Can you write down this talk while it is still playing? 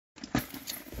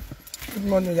Good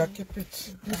morning, you keep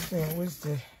it. This thing, where's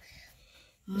the...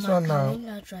 This one now.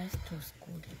 Drive to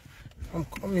school. I'm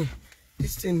coming.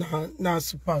 This thing now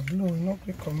super blue. Not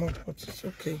quick come up, but it's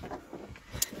okay.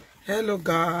 Hello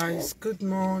guys. Good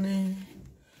morning.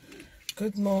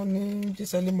 Good morning.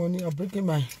 This early morning, I'm bringing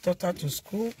my daughter to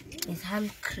school. It's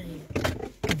hand cream.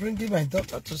 I'm bringing my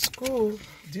daughter to school.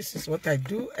 This is what I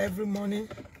do every morning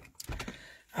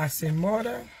as a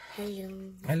mother. Hello.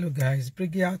 Hello guys.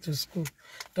 Bringing her to school.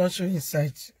 Don't show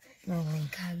inside. No.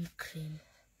 Hand cream.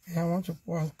 I want to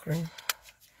pour on cream.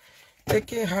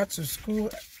 Taking her to school,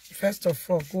 first of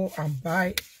all, go and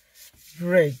buy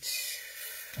bread.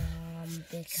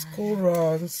 School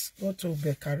runs, go to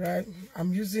bakery.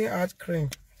 I'm using hard cream.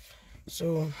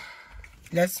 So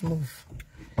let's move.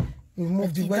 We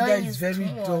move. The weather is very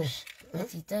dull.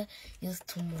 But you don't use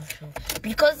too much.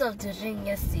 Because of the rain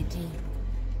yesterday.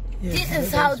 Yes, this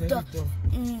is how dull.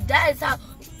 That is how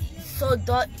so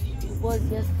dull it was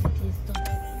yesterday. So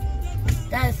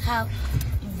that is how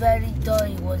very dull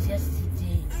it was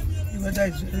yesterday. The weather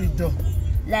is very dull.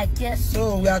 Like yes.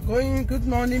 So we are going. Good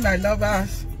morning, my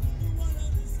lovers.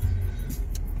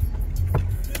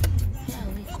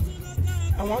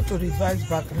 I want to revise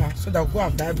back now so that I'll go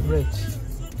and buy bread.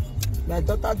 My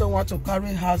daughter don't want to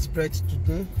carry house bread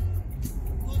today.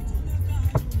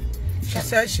 She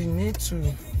said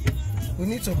we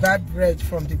need to buy bread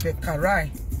from the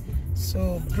bakery.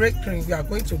 So bakery, we are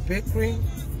going to bakery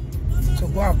to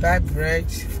go and buy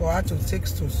bread for her to take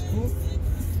to school.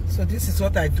 So this is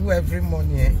what I do every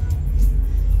morning. Eh?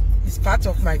 It's part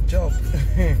of my job.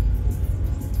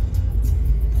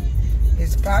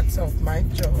 It's part of my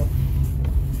job.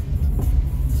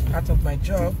 Part of my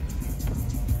job.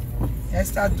 I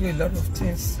start doing a lot of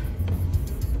things.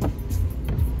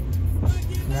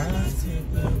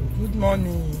 Good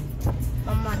morning.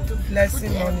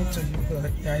 Blessing morning to you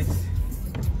guys.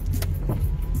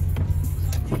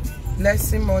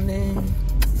 Blessing morning.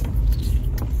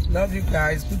 Love you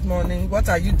guys. Good morning. What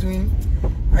are you doing?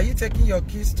 Are you taking your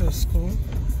kids to school?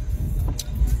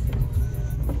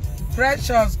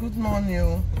 Precious, good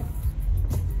morning.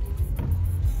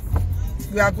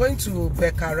 We are going to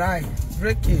bakery,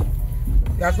 Breaky.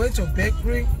 We are going to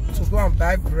bakery to go and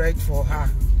buy bread for her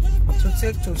to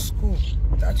take to school.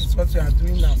 That is what we are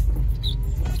doing now.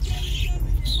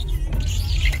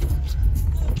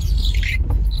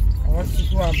 I want to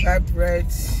go and buy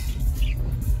bread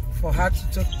for her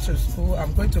to take to school.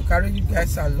 I'm going to carry you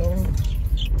guys along.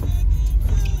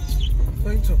 I'm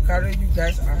going to carry you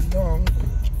guys along.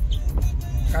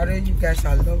 Carry you guys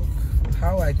along.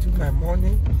 How I do my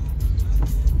morning.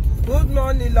 Good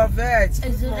morning, Lovette.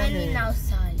 It's raining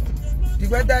outside. The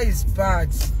weather is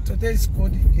bad. Today is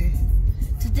cold again.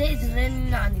 Today is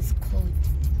raining and it's cold.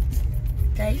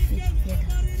 Can you feel together?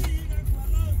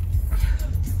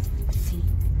 See.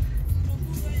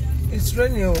 It's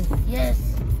raining. Oh. Yes.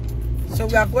 So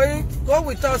we are going. Go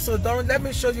with us. So don't let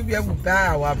me show you where we buy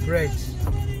our bread.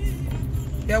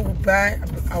 Where we buy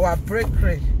our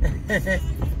bakery.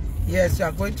 Yes, we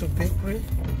are going to bakery.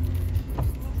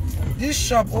 This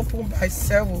shop opened by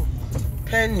 7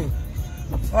 penny.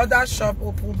 Other shop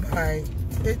opened by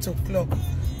 8 o'clock.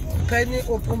 Penny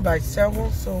opened by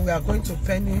 7, so we are going to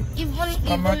Penny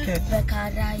supermarket. Even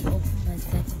bakery opened by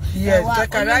 7. Yes,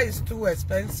 bakery is too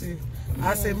expensive.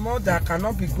 As a mother, I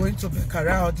cannot be going to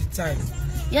bakery all the time.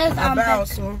 Yes, I buy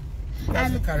also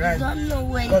bakery, don't know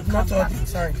where but you not can all park the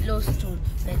time. close to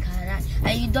bakery,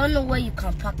 and you don't know where you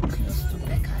can park close to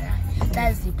bakery.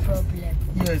 That's the problem.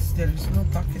 Yes, there is no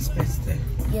parking space there.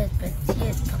 Yes, but here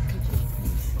is parking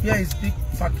space. Here is big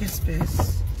parking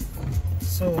space.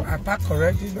 So I park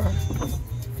already now.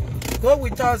 Go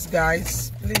with us,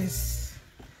 guys, please.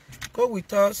 Go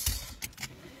with us.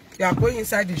 We are going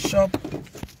inside the shop.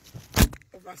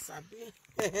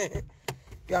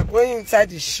 We are going inside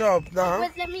the shop now.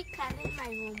 Wait, let me carry my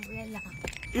umbrella.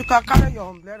 You can carry your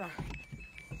umbrella.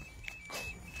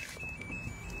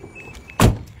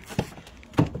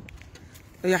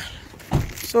 Yeah.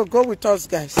 So go with us,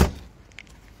 guys.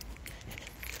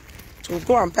 To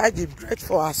go and buy the bread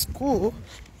for our school.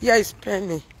 Here is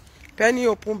Penny. Penny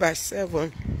open by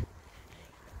 7.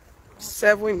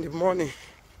 7 in the morning.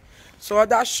 So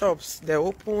other shops, they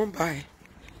open by.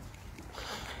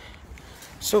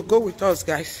 So go with us,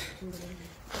 guys.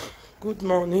 Good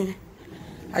morning.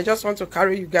 I just want to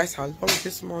carry you guys along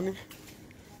this morning.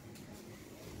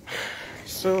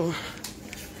 So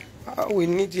all we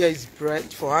need here is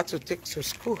bread for her to take to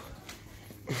school.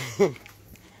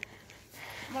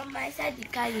 Mama, inside the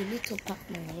car you need to pack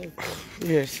my head.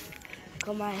 Yes.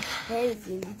 Because my hair is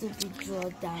a little bit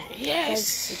drawn down.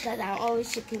 Yes. Because I'm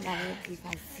always shaking my head if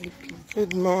I'm sleeping.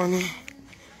 Good morning.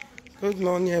 Good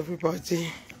morning,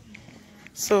 everybody.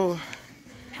 So,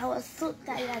 I was so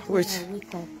tired wait. when I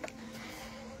wake up.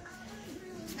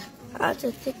 I had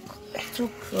to take 2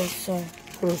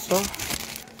 croissants. Croissant.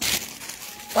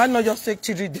 Why not just take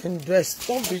 3 then rest?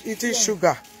 Don't be eating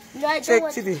sugar. No, I Take don't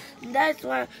want 3. That's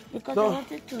why, because No. I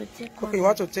wanted to take Okay, you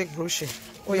want to take brushing?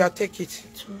 Oh, yeah, take it.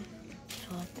 2.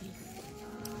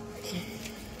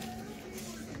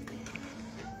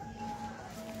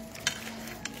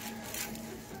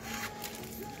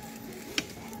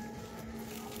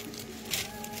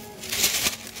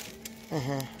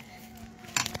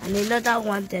 And another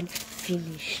one then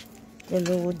finish. Then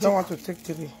we will Don't want to take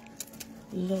 3.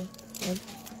 No,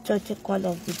 to take one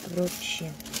of the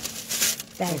broaching.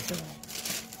 That's why.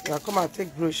 Yeah, come and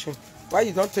take brushing. Why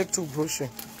you don't take 2 brushing?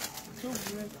 2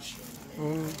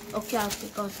 broaching. Okay, I'll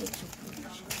take also 2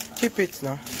 broaching. Keep it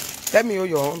now. Let me hold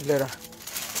your umbrella.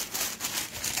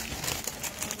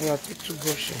 Yeah, take 2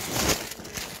 brushing.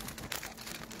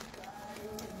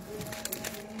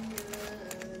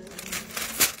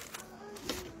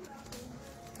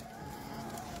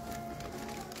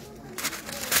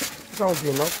 This one will be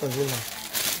enough for you now.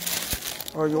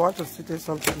 Or you want to still take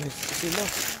something else? It's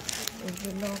enough. It's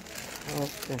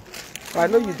enough. Okay. But I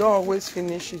know you don't always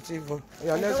finish it even.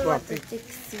 Yeah, let's go and pick.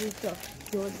 Take sweet of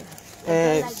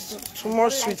donut. Too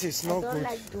much sweet is not I don't good.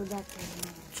 like donut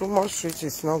anymore. Too much sweet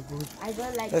is not good. I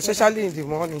don't like Especially in the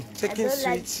morning. donut. Taking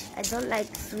sweet. I don't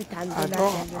like sweet and I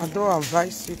donut. don't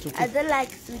advise you to I take. don't like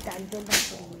sweet and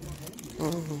donut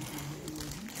anymore.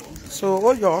 So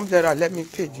hold your umbrella, let me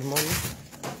pay the money.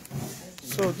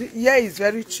 So here is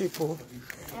very cheap. Oh.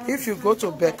 If you go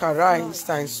to Beccaria, it's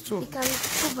times 2. You can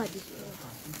cover the floor.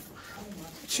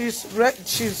 She's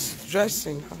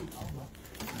dressing.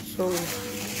 So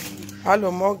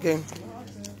hello Morgan.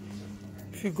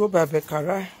 If you go by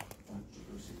Beccaria,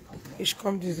 each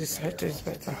come this side is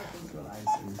better.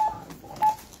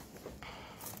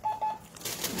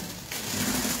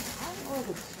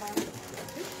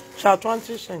 Shall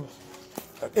 20 cents.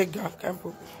 A gap can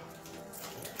put.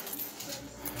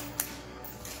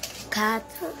 Cat.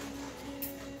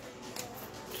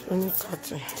 20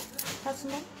 cotton. That's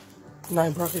not.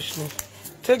 9 brackish.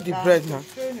 Take the bread now.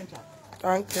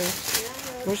 Thank you.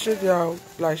 We should have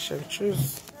like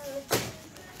choose.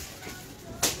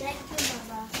 Thank you,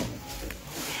 Mama.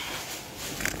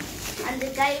 And the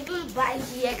guy even buy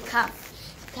here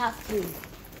coffee.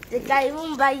 The guy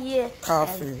even buy here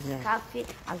Coffee, yeah. coffee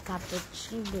and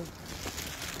cappuccino.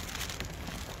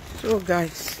 So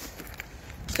guys,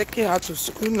 taking her to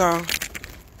school now.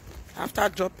 After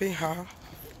dropping her,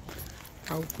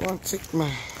 I'll go and take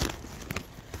my.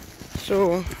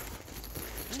 So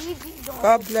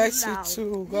God bless you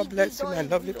too. God bless you, my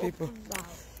lovely people.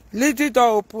 Leave the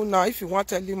door open now. If you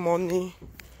want early morning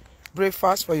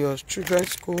breakfast for your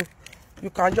children's school, you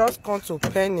can just come to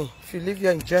Penny. If you live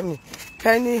here in Germany,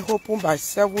 Penny open by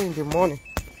 7 in the morning.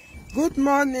 Good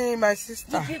morning, my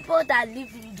sister. The people that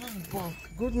live in this block.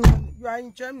 Good morning. You are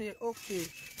in Germany, okay.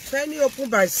 Penny open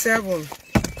by 7.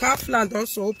 Kaufland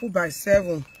also open by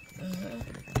 7.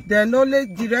 Then only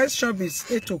the rest shop is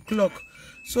 8 o'clock.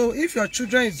 So if your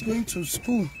children is going to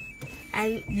school,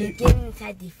 And you came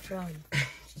inside the front.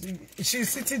 she's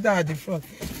sitting down at the front.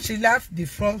 She left the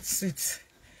front seat.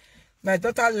 My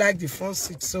daughter liked the front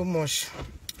seat so much.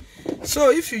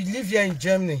 So if you live here in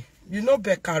Germany, you know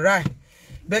Beccaria.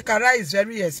 Beccaria is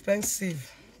very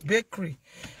expensive bakery.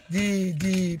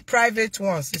 The private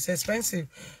ones is expensive.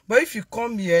 But if you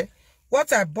come here,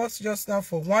 what I bought just now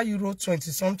for €1.20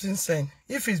 something cent.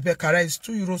 If it's Beccaria, it's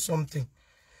 €2 something.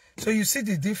 So you see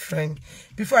the difference.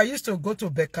 Before I used to go to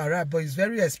Beccaria, but it's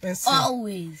very expensive.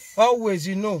 Always,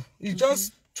 you know. It's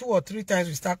just 2 or 3 times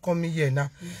we start coming here now.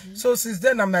 So since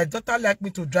then, my daughter liked me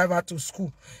to drive her to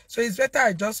school. So it's better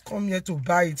I just come here to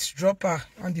buy it, drop her,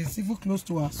 and it's even close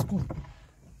to her school.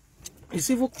 It's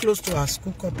even close to her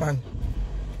school compound.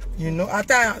 You know, at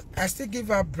times I still give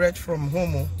her bread from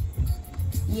home. Oh.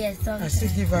 Yes, sometimes.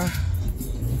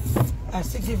 I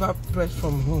still give her bread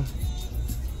from home.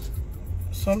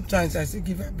 Sometimes I still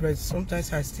give her bread,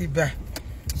 sometimes I still buy.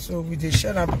 So we dey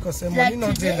share them because the money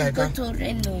not there like that. To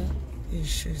rain, no.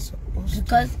 She's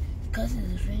supposed because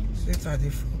it's raining. Sit at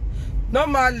the front.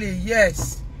 Normally,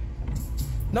 yes.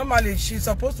 Normally she's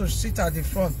supposed to sit at the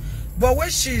front. But when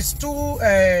she's too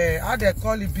how they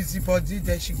call it, busybody,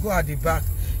 then she go at the back.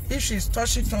 If she's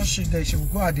touchy, then she will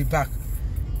go at the back.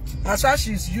 As far as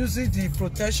she's using the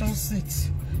protection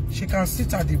seat, she can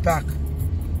sit at the back.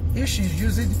 If she's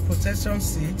using the protection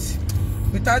seat,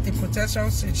 without the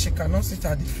protection seat, she cannot sit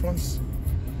at the front.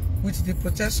 With the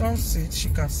protection seat, she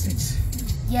can sit.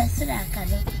 Yes, so that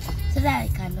I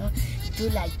cannot do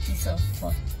like this or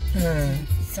for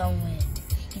somewhere.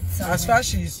 As far as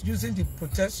she's using the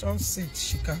protection seat,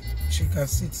 she can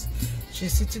sit.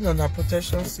 She's sitting on her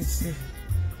protection seat. See?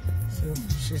 So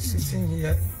she's sitting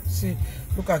here. See,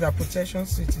 look at her protection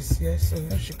seat is here, so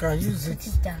she can use it.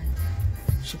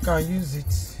 She can use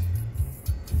it.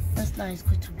 That's nice.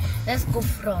 Good. Let's go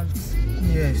front.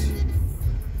 Yes.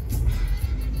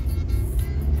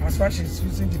 As far as she's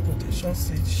using the protection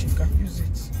seat, she can use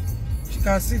it. She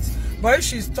can sit. But if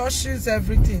she touches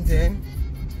everything, then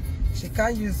she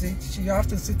can't use it. She have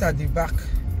to sit at the back.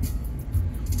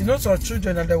 You know, some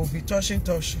children and they will be touching.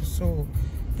 So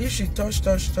if she touch,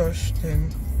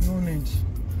 then no need.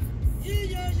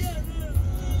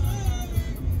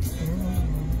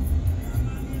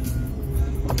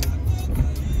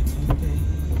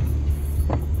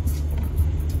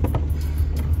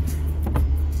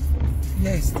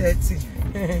 Yeah, it's 30.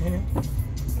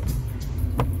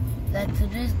 Like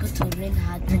today is going to rain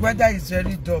hard. The weather is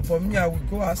very dull. For me, I will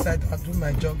go outside and do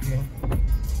my jogging.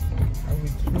 I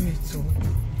will do it too.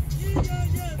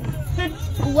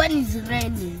 When it's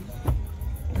raining?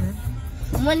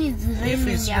 When it's raining? If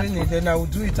it's raining, then I will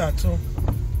do it at home.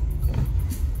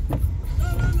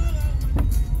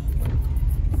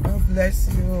 God bless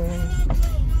you.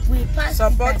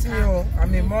 Support me.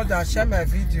 I'm a mother. Share my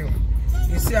video.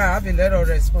 You see, I have a lot of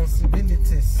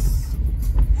responsibilities.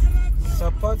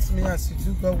 Support me as you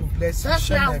do. God will bless you.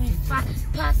 Share my video.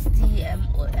 Pass the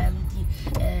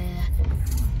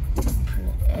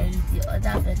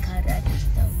other vehicle that we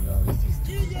always used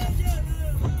to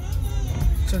go.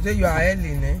 Today you are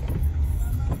early, eh?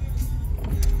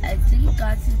 I think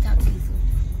Council Tax is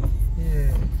open.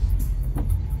 Yeah.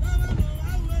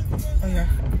 Oh yeah.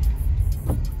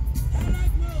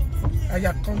 Oh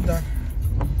yeah, come down.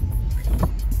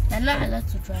 I'm not allowed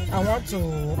to drive. I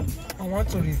want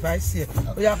to revise here. Okay.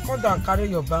 Oh yeah, come down and carry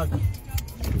your bag.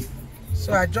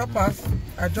 So I drop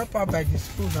her by the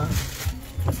school now.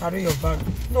 Carry your bag.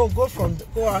 No, go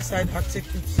outside and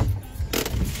take it.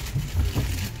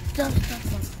 Stop.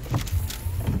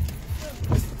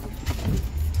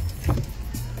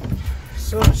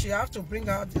 So she have to bring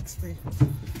out this thing.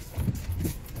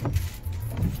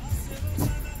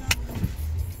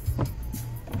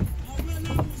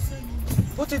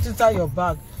 Put it inside your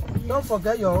bag. Don't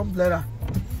forget your umbrella.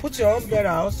 Put your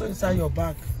umbrella also inside your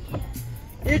bag.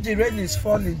 If the rain is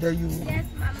falling, then you... Yes,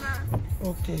 Mama.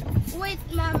 Okay. Wait,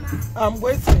 Mama. I'm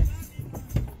waiting.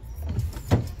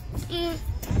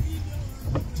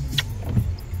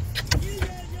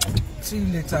 See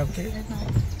you later, okay?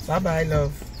 Bye-bye,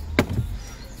 love.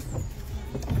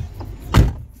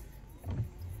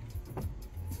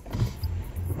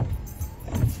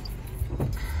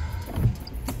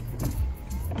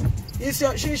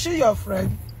 Is she your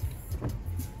friend?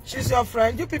 She's your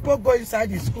friend. You people go inside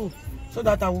the school so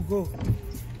that I will go.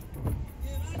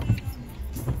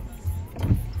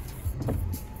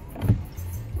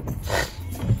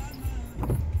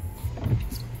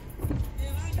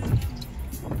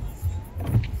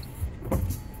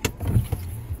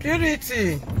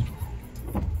 Purity.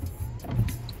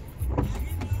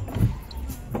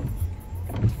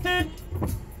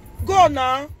 Go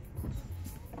now.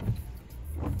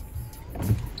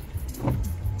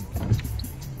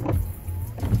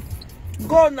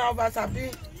 Go now,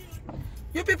 Vasabi.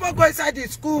 You people go inside the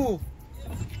school.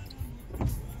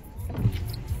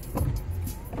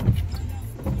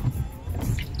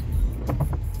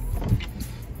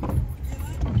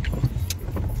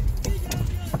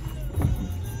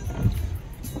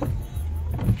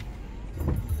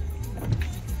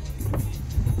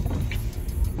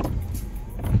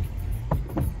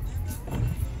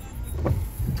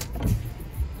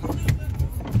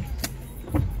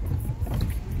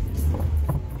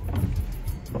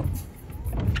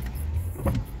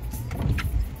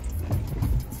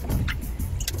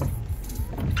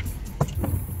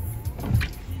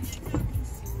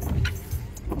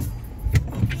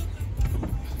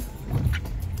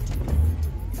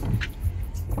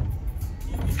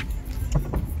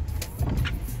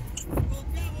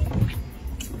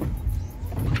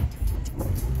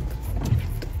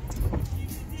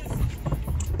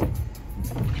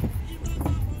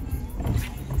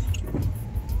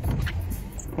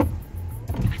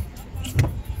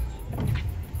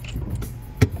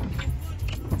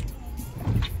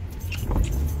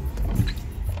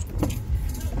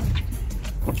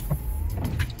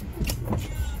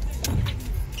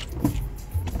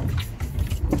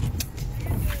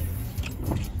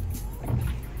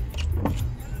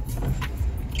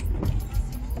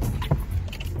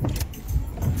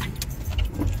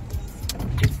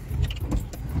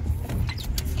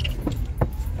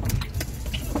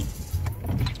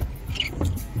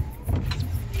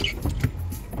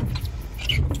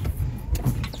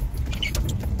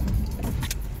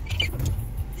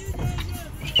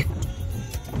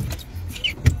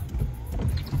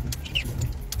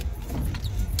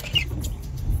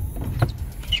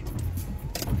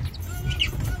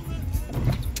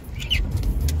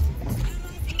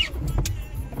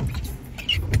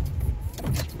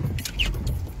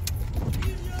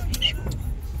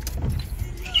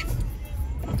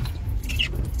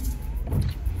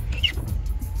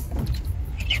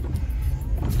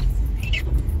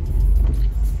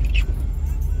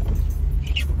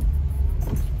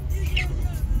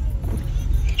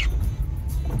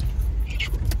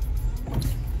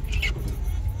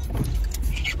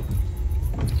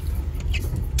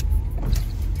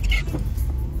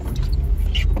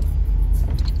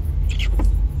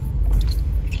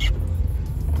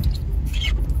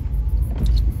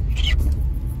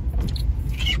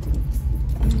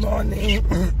 morning.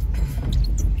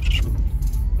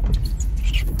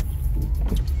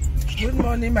 Good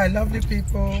morning, my lovely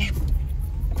people.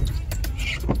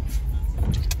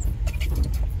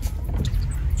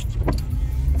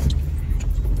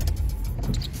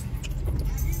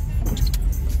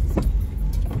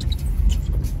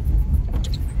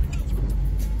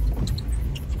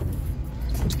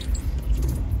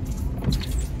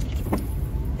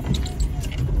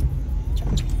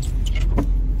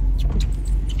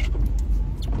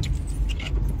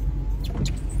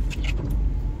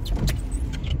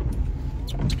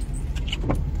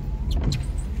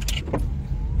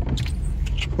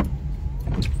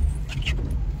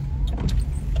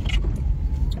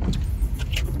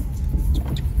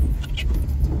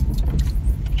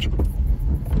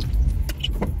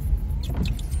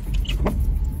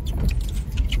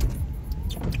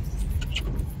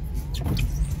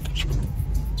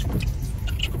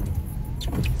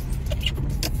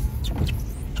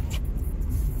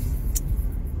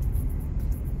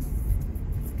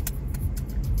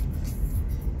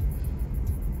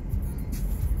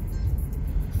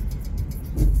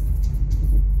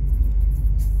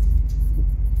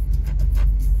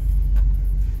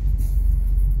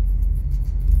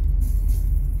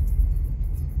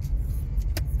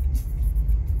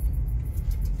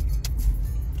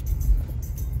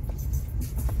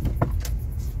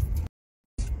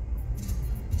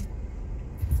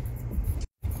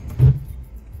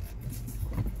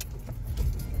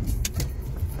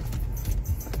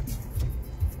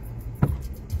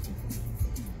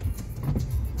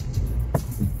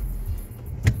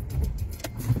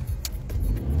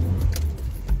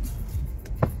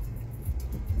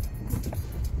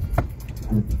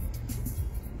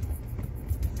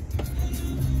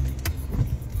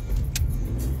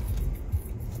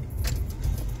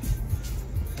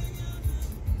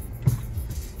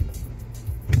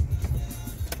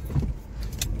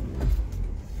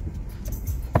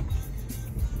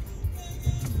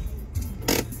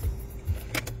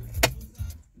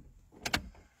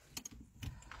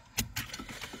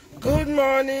 Good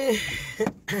morning.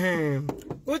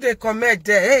 Who they comment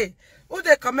there? Hey, who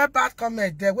they comment bad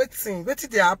comment there? Wait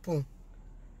did they happen?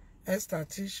 Esther,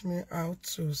 teach me how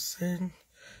to send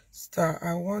star.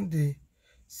 I want to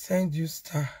send you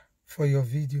star for your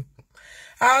video.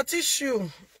 I'll teach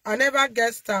you. I never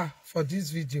get star for this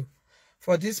video.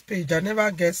 For this page, I never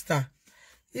get star.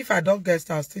 If I don't get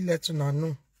star, I'll still let you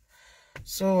know.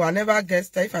 So I never get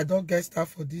star. If I don't get star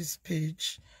for this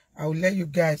page, I will let you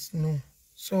guys know.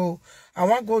 So I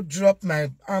want to go drop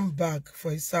my handbag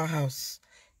for Issa house.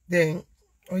 Then,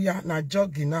 oh yeah, now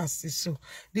jogging now. So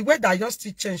the weather just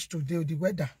changed today. The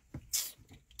weather.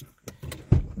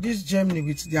 This Germany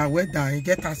with their weather, you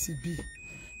get as it be.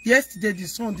 Yesterday the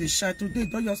sun they shine. Today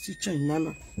don't just change,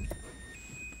 nana.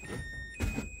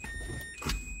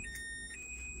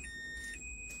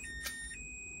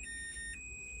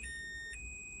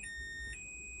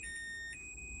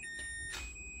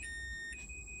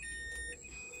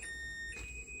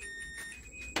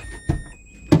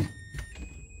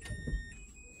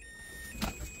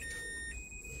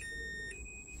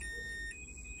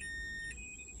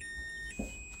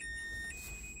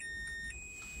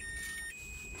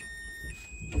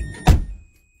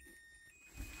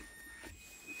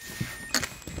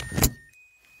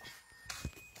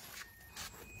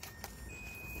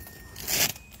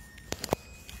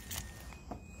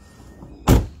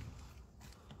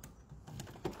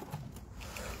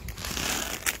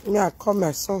 Yeah, I call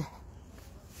my son.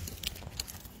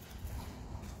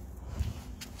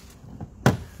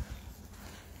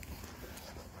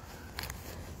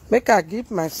 Make I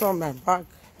give my son my bag.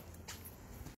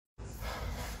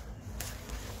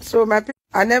 So my people,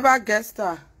 I never guessed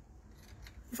her.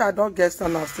 If I don't guess her,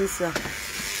 I'll stay here.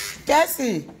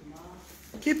 Cassie,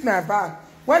 keep my bag.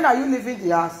 When are you leaving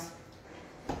the house?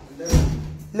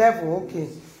 Level, okay.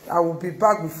 I will be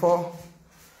back before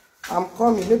I'm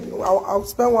coming. Maybe I'll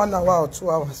spend 1 hour or 2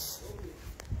 hours.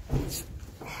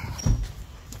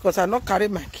 Because I not carry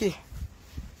my key.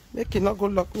 Make it not go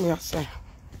lock me outside.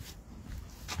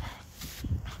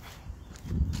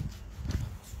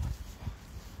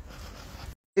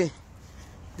 Okay.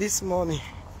 This morning.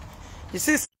 You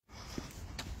see,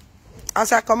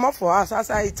 as I come up for us,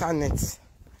 outside internet.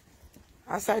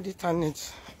 Outside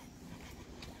internet.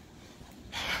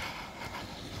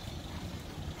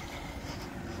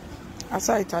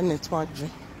 Outside internet, what do?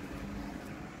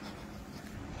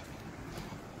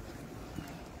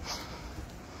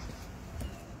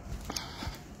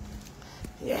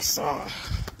 Yes, sir.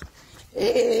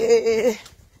 Hey,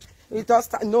 it does.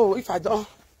 No, if I don't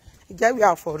get we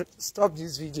have for stop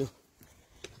this video.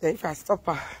 Then if I stop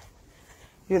her,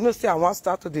 you know, say I want to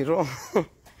start to the run.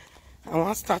 I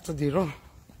want to start to the run.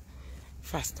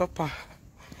 If I stop her,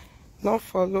 not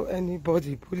follow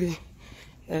anybody, bully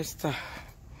Esther,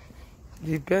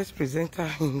 the best presenter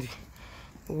in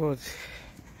the world.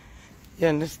 You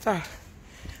understand?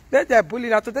 Let them bully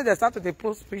now. Today they start to the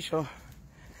post picture.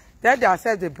 Then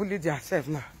they bully themselves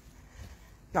now.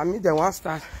 Now me they want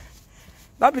start.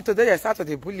 Not be today they start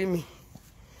to bully me.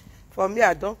 For me,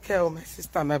 I don't care, my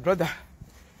sister, my brother.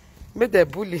 Make the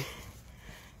bully.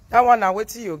 That one I wait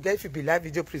till you get if you be live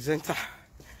video presenter.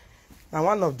 Now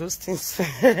one of those things.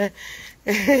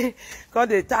 Cause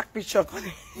they take picture.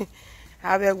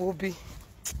 I beg will be.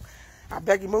 I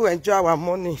beg you to enjoy our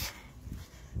money.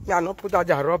 Me, I not put out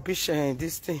the rubbish and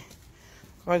this thing.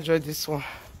 Enjoy this one.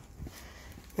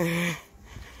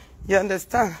 You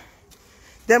understand?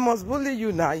 They must bully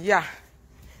you now, yeah.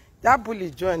 That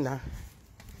bully join now.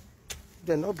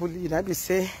 They not bully you. I be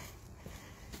say,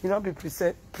 you not be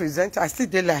present. I still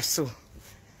dey like so.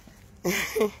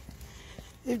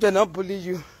 If they not bully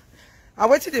you, I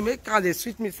wait till they make car they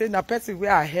sweet me say na person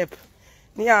where I help.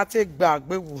 Me I take back,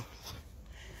 baby.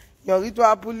 Your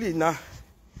little bully now.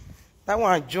 That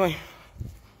one join.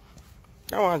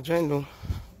 That one join though.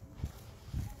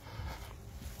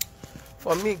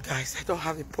 For me, guys, I don't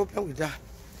have a problem with that.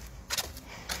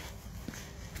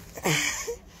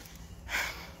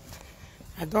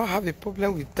 I don't have a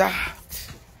problem with that.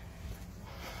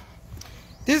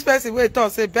 This person wait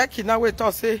talk say Becky now wait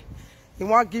talk say he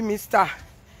want give me star.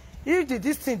 If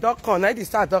this thing don't come, now the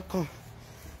star don't come.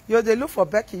 You they look for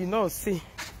Becky, you know see.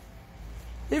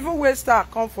 Even when star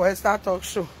come for a star talk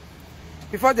show,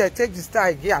 before they take the star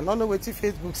again, I don't know what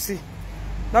Facebook see.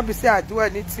 Not be say I do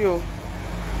anything. Oh.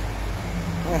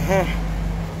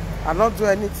 I not do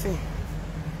anything.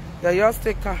 They just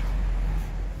take her.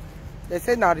 They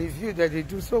say now review that they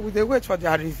do, so they wait for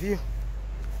their review.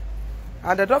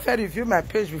 And they don't review my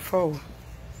page before.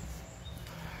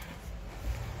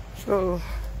 So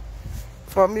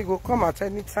for me, go come at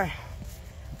any time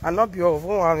and not be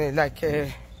overwhelming like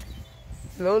a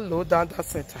low down that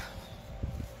center.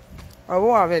 I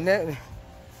won't have a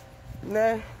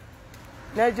ne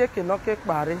jeke no cake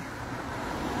party.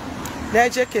 Ne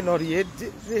jeke no read.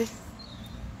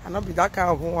 I not be that kind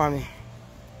of woman.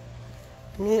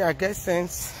 Me, I get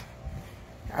sense.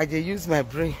 I just use my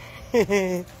brain.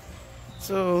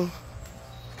 So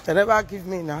they never give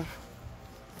me now.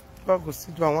 God go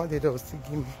still do one day they will still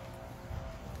give me.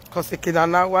 Cause they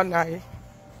can now one night.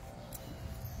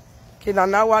 Can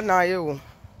now one night.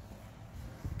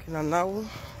 Can now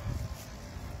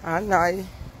and night.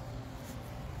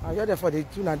 I'm there for the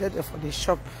tune. I'm there for the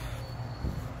shop.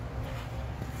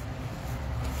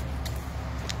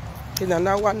 Can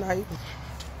now one night.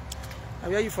 I'm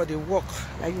here for the work,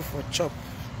 now you for chop.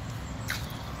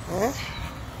 Eh?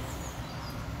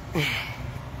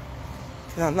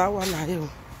 Can now one night.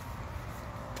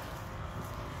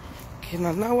 Can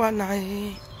now one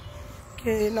night.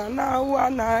 Can now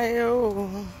one night.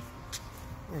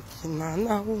 Can now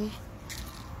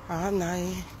one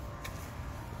night.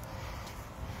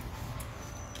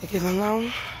 Can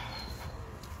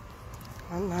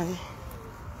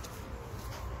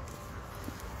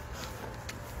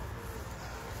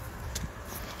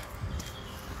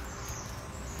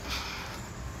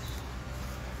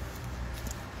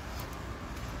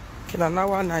now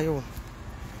one night.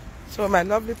 So my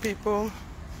lovely people,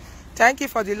 thank you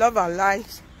for the love and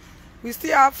likes. We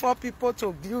still have 4 people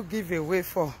to do giveaway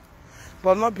for,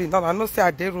 but not be enough. I know say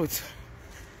I dey route.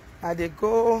 I dey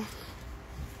go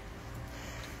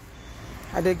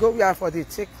where for they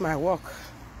take my work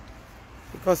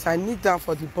because I need that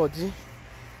for the body.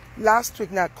 Last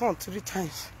week I come 3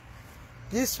 times.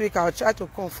 This week I'll try to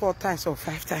come 4 times or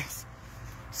 5 times.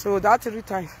 So that 3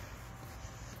 times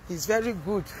is very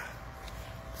good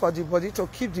for the body to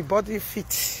keep the body fit.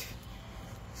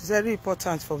 It's very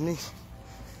important for me.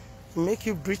 It make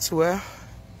you breathe well.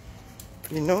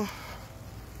 You know.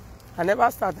 I never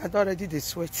started. I already the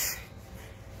sweat.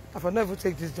 I will never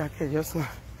take this jacket just now.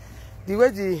 The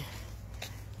way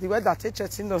that teacher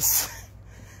knows.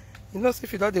 You know,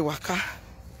 if you don't the waka.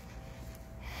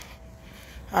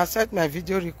 I sent my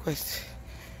video request.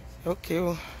 Okay.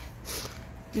 Oh.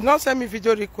 You not send me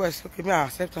video request. Okay, me I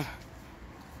accept her.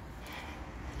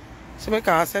 So make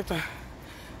I accept her.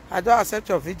 I don't accept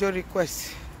your video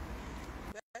request.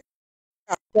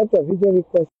 I accept your video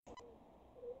request.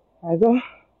 I don't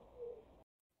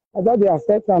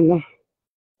accept them now.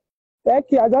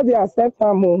 Thank you. I don't accept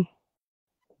them more.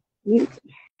 Good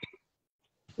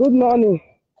morning.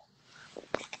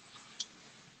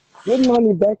 Good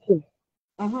morning, Becky.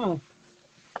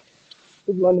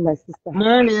 Good morning, my sister.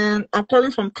 Morning. I'm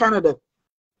calling from Canada.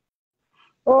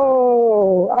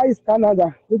 Oh, how is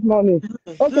Canada? Good morning.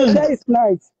 Okay, there is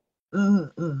night.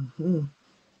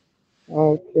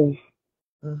 Okay.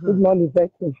 Good morning,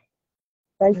 Becky.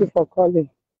 Thank you for calling.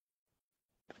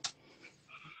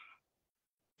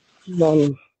 Good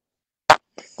morning.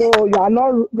 So you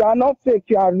are not fake,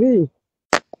 you are real.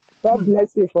 God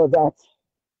bless you for that.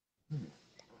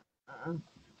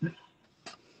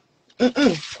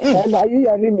 And are you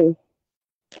hearing me?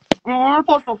 I'm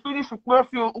supposed to finish the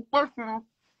question.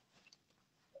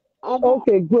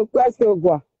 Okay, good question.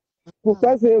 Good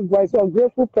question. It's a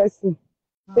grateful person.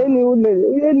 Any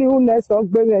who next or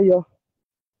bring you.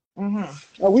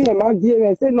 We are not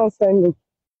giving. Say no send me.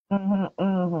 We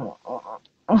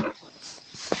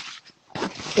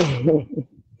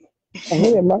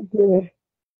are not giving.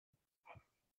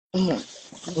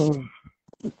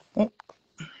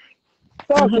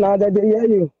 Talk now that they hear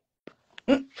you.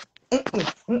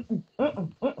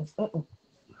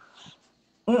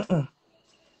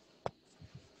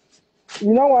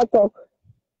 You know what talk?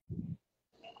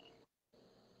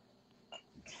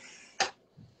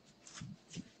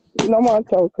 You know what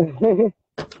talk?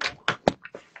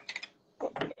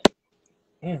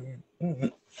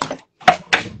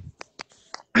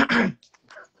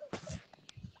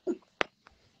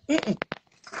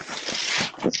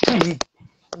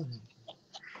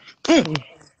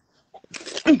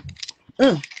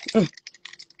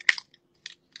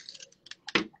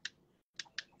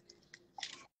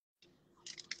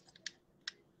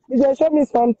 You just show me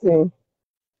something.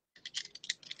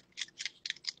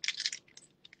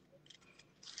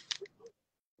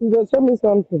 You just show me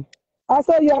something. I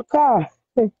saw your car.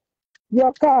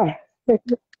 Your car.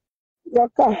 Your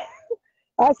car.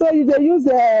 I saw you they use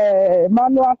a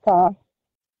manual car.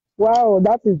 Wow,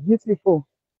 that is beautiful.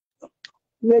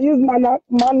 They use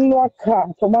manual car,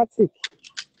 automatic.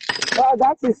 Wow,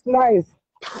 that is nice.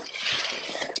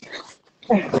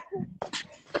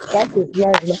 That is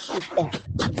nice, my sister.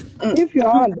 If your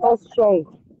hand is strong,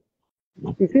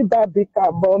 you fit that big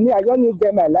car. But me, I don't need to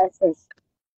get my license.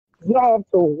 It's not up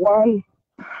to 1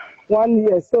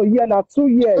 year. So yeah, now 2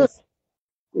 years.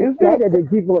 Now that they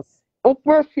give us.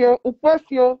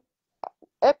 Upresio.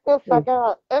 Echo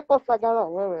Sagara,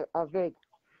 where I beg.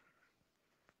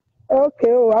 Okay,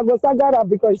 oh, I go Sagara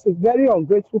because she's a very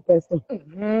ungrateful person.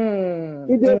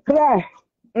 He dey cry.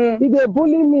 He dey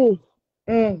bully me.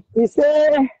 He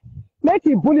say, make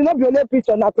he bully, not be only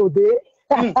picture, not today.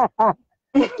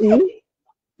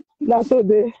 Not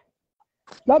today.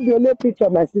 Not be only picture,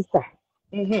 my sister.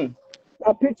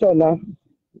 Na picture now.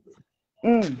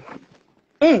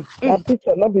 Na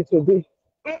picture, not be today.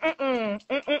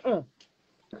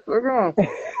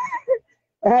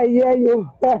 I hear you.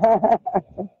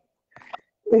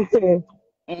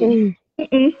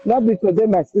 Not be today,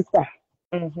 my sister.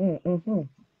 Not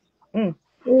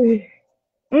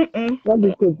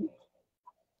be today.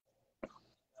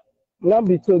 Not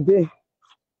be today.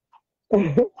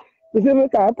 You say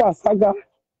make I help her saga.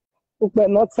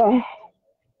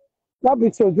 Not be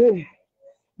today.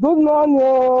 Good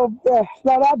morning,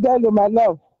 Clara Bello, my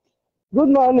love. Good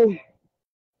morning.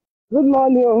 Good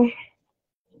morning, oh.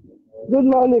 Good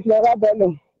morning, Clara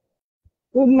Bello.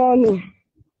 Good morning.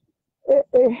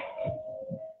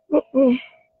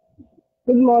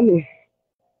 Good morning.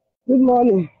 Good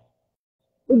morning.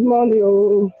 Good morning,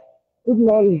 oh. Good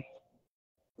morning.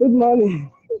 Good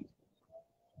morning.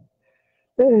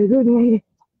 Hey, good morning.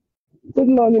 Good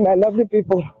morning, my lovely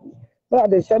people. Now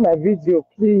they share my video,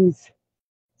 please.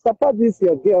 Support this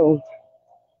your girl.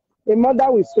 A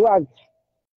mother with swag.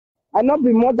 I not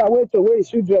be mother way to way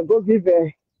children go give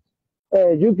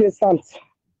UK stamps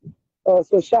or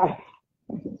social.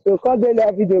 So call them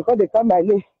their video, call they come my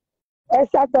name.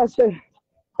 Esther talk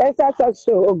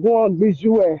show Ogun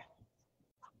Biju.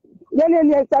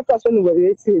 Any Esther talk show no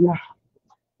very na.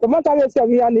 The matter we say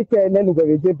we are ni pe no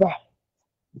very dey ba.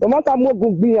 The matter mo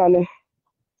gun gbiyan.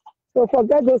 So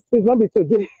forget those things, not be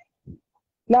today.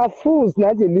 Now fools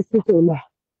now they listen to now.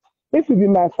 If you be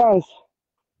my fans,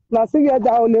 now see you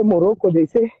down only Morocco, they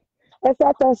say,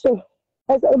 Esther talk show.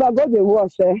 Esther go dey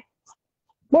wash,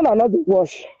 no, not the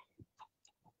wash.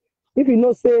 If you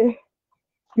know say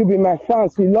you be my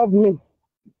fans, you love me.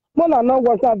 No, not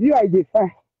what have you I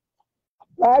define.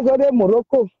 I go to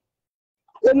Morocco.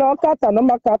 You know, kata no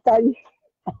makatai.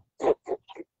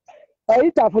 I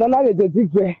eat after another the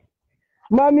big way.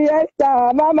 Mommy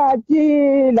Esther, Mama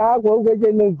G, now go with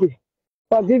the movie.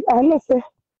 Forgive, I know say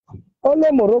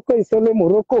only Morocco is only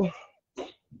Morocco.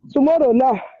 Tomorrow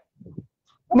now,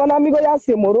 mon amigo ya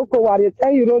say Morocco, what you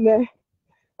 €10 ne?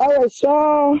 I was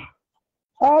sure,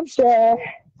 I'm sure.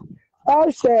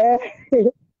 I'll share.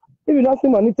 If you don't see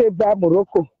money, take back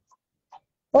Morocco.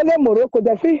 Only Morocco,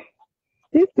 the fee.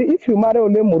 If you marry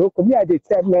only Morocco, me I dey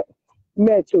tell me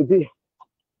today.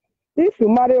 If you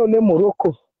marry only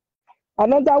Morocco,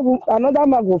 another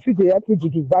man go fit dey help you to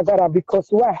do bagara because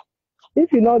why?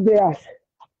 If you know there,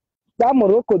 that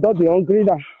Morocco don't be hungry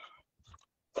now.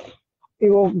 He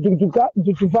will do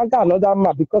bagara another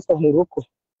man because of Morocco.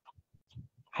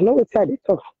 I know what they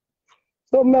talk.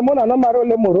 So me mona no marry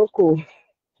only Morocco.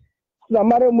 Na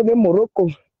marry only Morocco.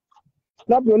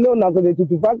 Not be only una go dey do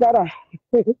bagara.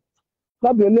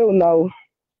 Not be only una.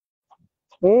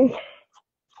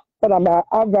 But my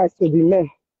advice to the men.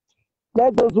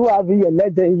 Let those who have here,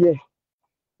 let them hear.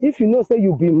 If you know, say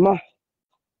you be man,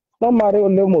 don't marry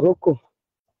only Morocco.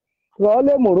 But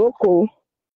only Morocco,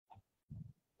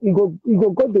 you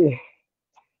go there.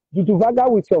 You do vaga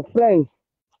with your friend.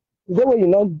 They way you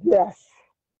not there.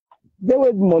 They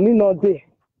way money not there.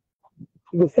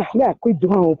 You go say, I quit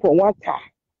doing for one time.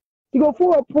 You go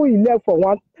pull you left for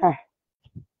one time.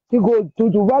 You go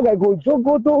do vaga, go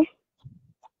do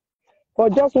for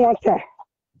just one time.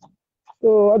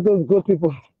 So all those good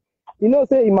people. You know,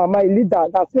 say in mama, leader,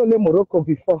 that's only Morocco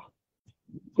before.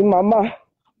 In mama,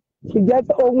 she gets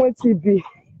Owen TB.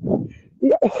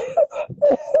 Yeah.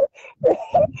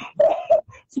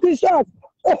 Speak short.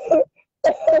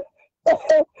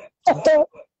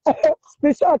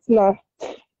 Speak short now.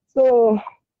 So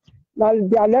now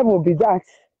their level be that.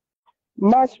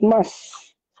 Mash.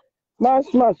 I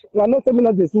know tell me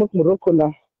not they smoke Morocco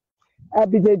now. I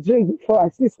be they drink before I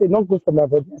see say not good for my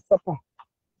body. Supper.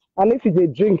 And if you they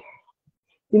drink,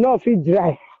 you know if it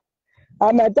dry.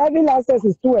 And my driving license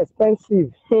is too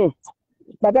expensive.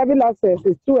 My driving license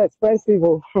is too expensive.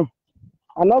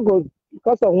 I not go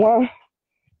because of €1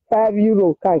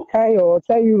 €5 can or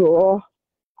 €10 or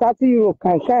 €30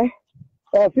 can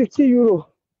or €50.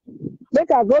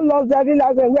 Make I go lost driving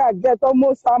license where I get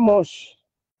almost how much.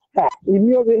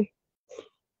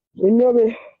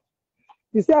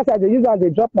 You see, as I use and they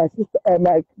drop my sister,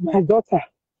 my daughter.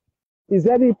 It's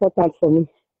very important for me.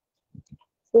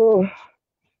 So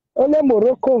only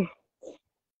Morocco.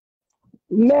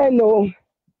 No,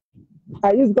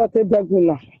 I just got a beg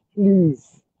now,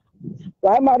 please.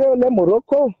 Why marry only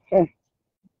Morocco? I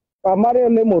marry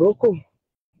only Morocco.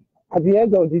 At the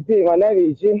end of the day, when I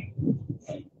reach,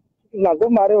 now go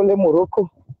marry only Morocco.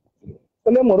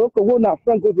 Only Morocco go now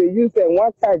front go they use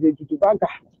one time they do bagger.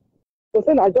 So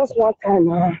say I just one time,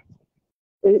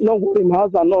 no go in my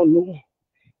husband, no.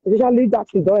 Especially that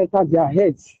it don't enter their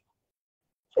heads.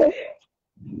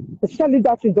 Especially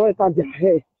that it don't enter their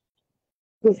head.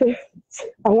 So say,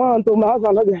 I want to my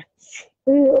husband,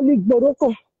 only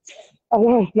Morocco. I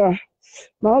want now.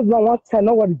 My husband one time,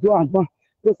 know what to do. And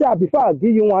so say, before I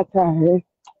give you one time,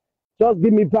 just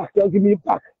give me back. Just give me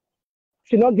back.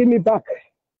 If you not give me back,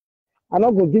 I'm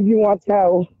not going to give you one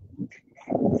time.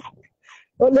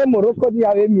 Only Morocco, they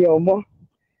have me or more.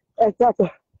 Exactly.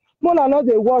 More than not,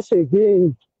 they wash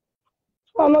again.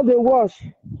 I know they wash.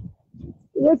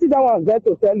 What did that one get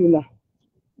to tell you now?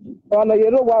 I know you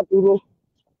know what to do.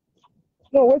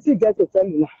 No, what did get to tell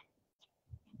you now?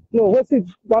 No, what did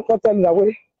one to tell you that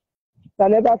way? I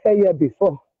never felt here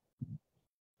before.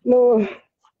 No.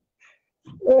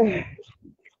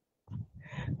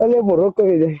 Only Morocco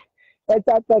is there.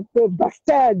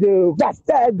 Bastardo.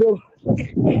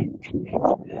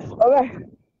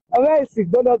 Alright, it's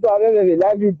going to have a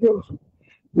live video.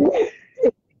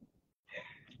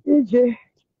 EJ,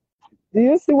 do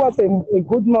you see what a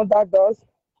good mother does?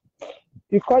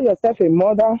 You call yourself a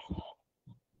mother?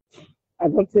 I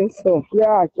don't think so.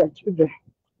 Yeah, your children.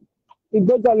 You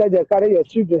go down let them carry your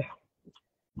children.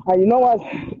 And you know what?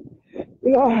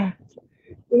 You know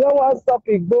what? Stop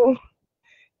it, go.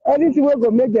 Anything will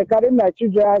go make them carry my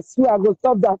children. I swear I go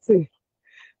stop that thing.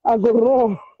 I go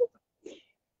wrong.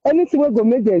 Anything will go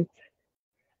make them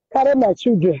carry my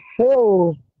children.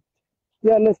 Oh,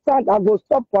 you understand? I go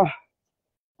stop her.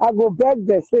 I go beg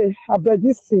them, say, I beg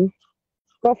this thing,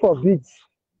 God forbid.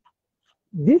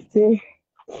 This thing,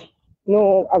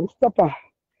 no, I will stop her.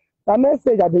 The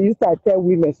message that they used to tell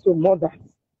women, so mothers,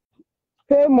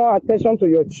 pay more attention to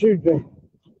your children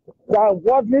than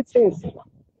worldly things.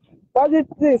 Worldly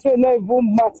things will not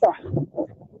even matter.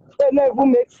 They not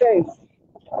even make sense.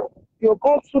 You're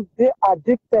going to be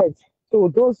addicted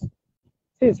to those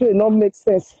things will not make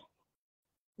sense.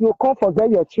 You can't forget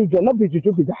your children, not be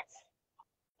juju be that.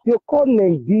 You can't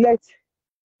neglect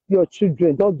your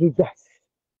children, don't do that.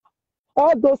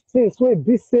 All those things will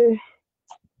be say,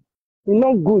 you're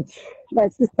not good. My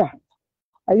sister,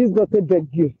 I just got to beg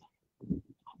you.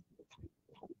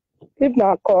 If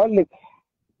not alcoholic,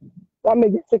 why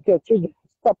make you take your children?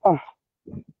 Stop her.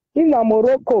 In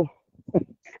Morocco,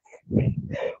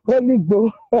 Holy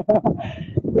go.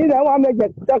 In I want to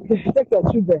take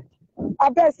your children. I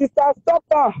beg sister, stop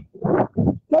her.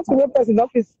 Not to make person not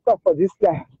stop for this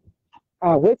guy.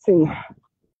 Waiting.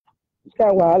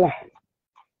 Kind wahala.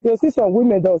 You see some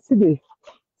women that see they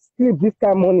sleep this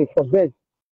kind of morning for bed.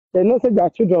 They know say their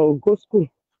children will go school.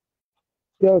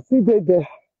 They'll see they there.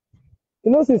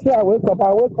 You know, since I wake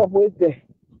up, wait there.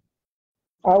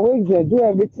 I wake there, do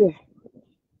everything.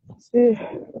 See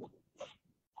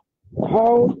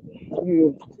how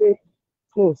you say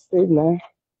no say now.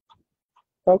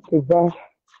 Talk about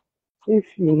if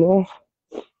you know.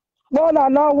 No,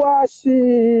 not wash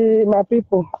my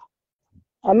people.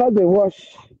 I know they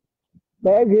wash.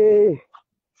 Baby,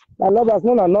 my lovers,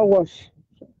 no, not wash.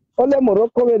 Only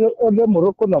Morocco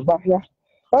no bahia.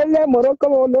 Only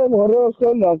Morocco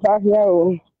no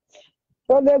bahia.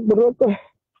 Only Morocco.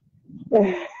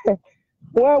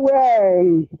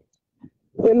 Well,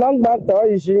 a long battle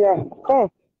is here. Come,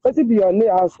 let it be your name.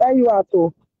 I'll sign you out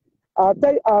to. I'll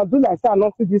tell you, I'll do like I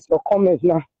not see this your comment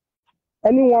now.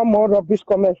 Anyone more rubbish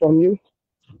comment from you,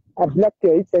 I block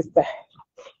your tester.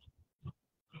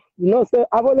 You know, say,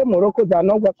 only Morocco, they are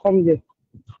not welcome here.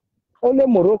 Only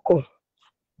Morocco,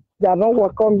 they are not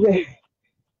welcome here.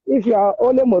 If you are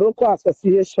only Morocco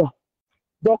Association,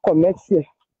 don't comment here.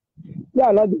 They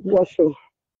are not the wash show.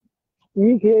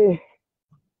 You get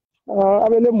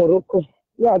only Morocco,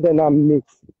 they are the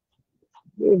mix.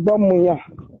 They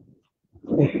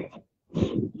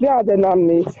are the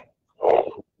mix.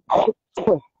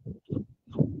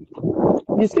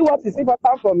 You see what is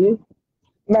important for me?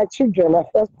 My children, my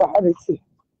first priority.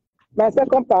 My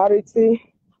second priority,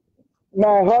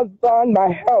 my husband, my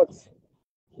health.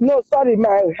 No, sorry,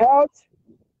 my health,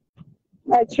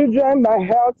 my children, my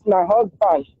health, my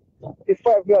husband,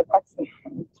 before every other thing.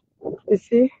 You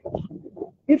see,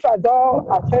 if I don't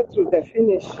attempt to the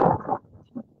finish,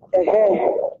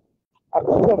 I'm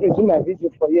going to do my video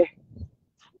for you.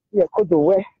 You could do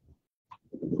well.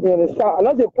 You understand? I'm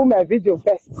not going to put my video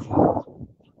first.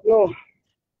 No,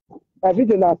 my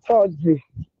video now Thursday.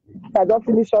 I don't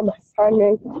finish all my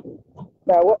assignment.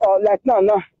 Like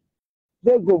now,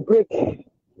 they go break.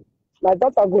 My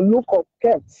daughter go look up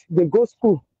kept. They go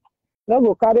school. They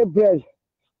go carry bread.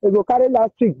 They go carry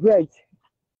last week bread.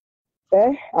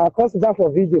 I'll consider for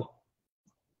video.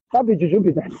 That be juju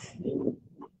be that.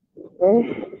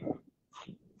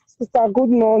 Sister, good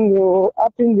morning.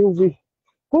 Happy New Week.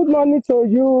 Good morning to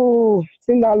you,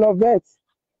 Tina Lovett.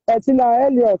 Tina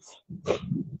Elliott.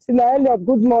 Tina Elliott,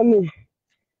 good morning.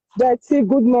 Betty,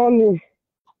 good morning.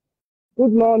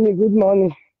 Good morning, good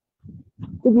morning.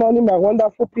 Good morning, my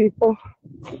wonderful people.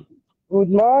 Good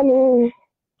morning.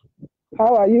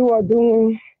 How are you all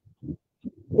doing?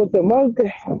 Good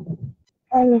morning.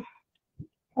 Hello.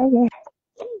 Hello.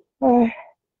 Hi.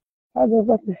 Hello,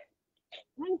 buddy.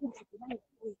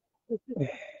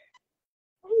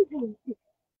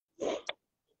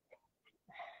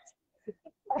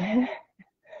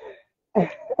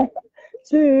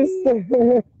 Cheers.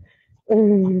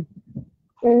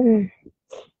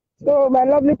 So, my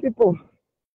lovely people,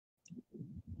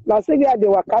 now see where they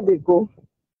waka they go.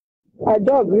 I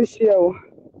just reach here.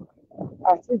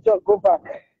 I still just go back.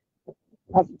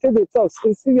 I still the talk.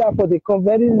 So see where for the come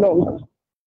very long.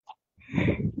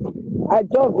 I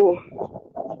just go.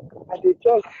 I just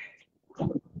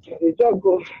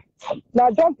go.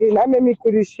 Now jogging, I make me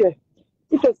could share.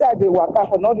 It was say they waka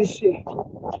for not this year.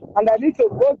 And I need to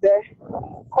go there,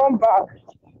 come back,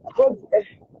 go there,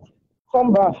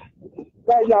 come back.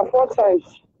 That is now 4 times.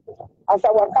 As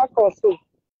I waka come so,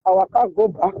 I waka go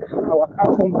back, I waka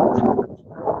come back.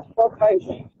 4 times.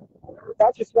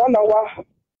 That is 1 hour.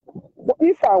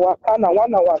 If I waka now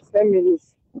 1 hour 10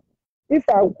 minutes. If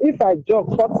I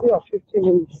jog 40 or 50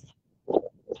 minutes.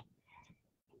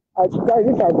 If I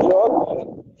jog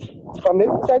for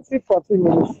maybe 30-40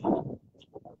 minutes.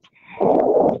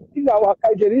 If I waka,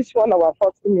 I reach 1 hour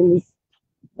 40 minutes.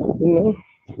 You know.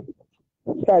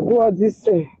 If I do all this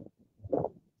in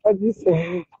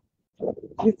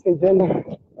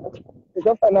general, it's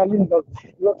just finally look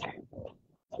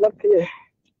here.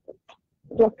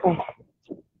 Look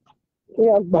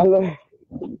here, balloon.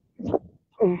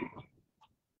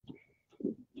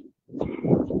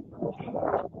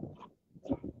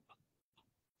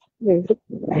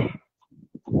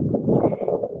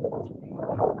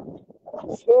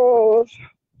 So,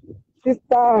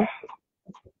 Sister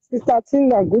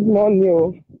Tina, good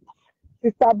morning.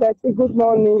 Sister Betty, good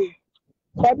morning.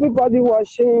 Everybody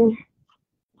watching,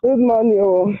 good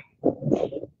morning.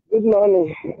 Good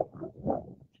morning.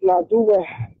 Now do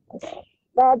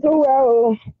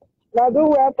well. Now do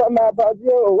well for my body,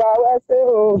 oh, wow, I say,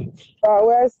 oh, wow,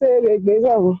 I say,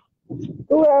 do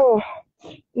well,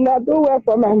 now do well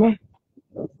for my mind,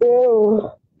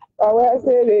 oh, wow, I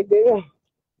say,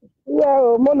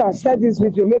 well, Mona share this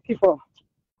video, make it for,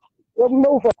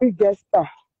 no for quick get star,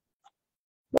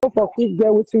 no for quick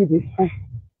get with you,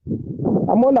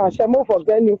 I'm Mona share more for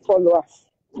get new followers.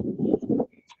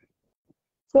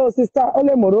 So, sister,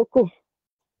 only Morocco,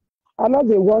 I know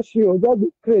they watch you, just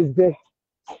be crazy there.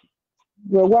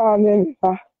 The one,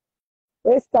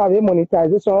 start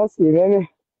monetization, see,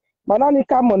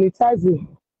 Mananika monetizing.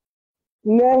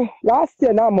 Ne, last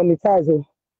year now monetizing.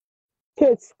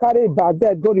 Kate carry bad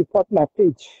debt, go report my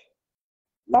page.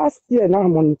 Last year now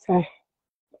monetize.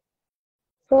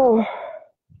 So,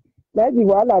 like the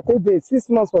one I take the 6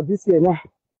 months for this year now.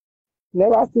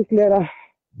 Never see clearer.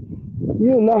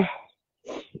 You know,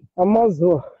 I must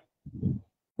go.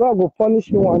 God will punish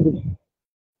you one day.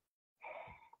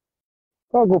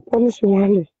 God will punish you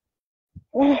one day.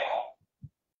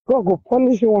 God will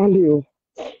punish you one day.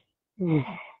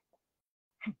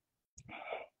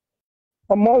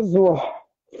 I must go.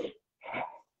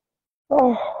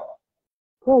 Oh,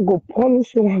 God will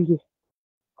punish you one day.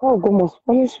 God will must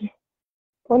punish you.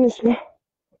 Punish you.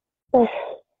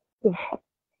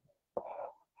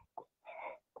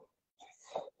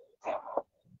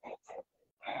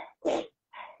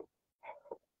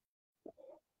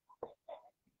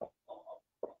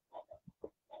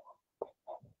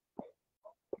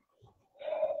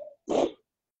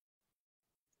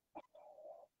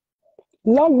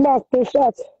 Long mark,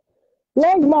 screenshot.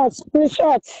 Long mark,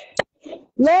 screenshot.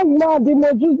 Long mark, the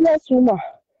most useless woman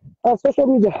on social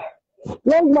media.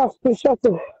 Long mark, screenshot.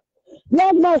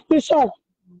 Long mark, screenshot.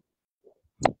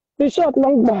 Screenshot,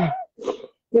 long mark.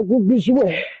 The good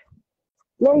visual.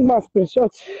 Long mark,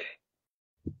 screenshot.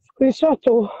 Screenshot,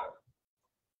 oh.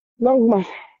 Long mark.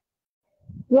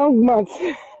 Long mark.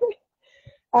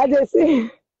 I just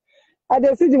see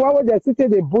the one where they sit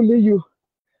they bully you.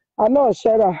 I'm not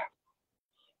sure.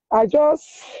 I just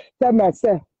tell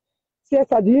myself,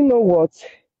 Sister, do you know what?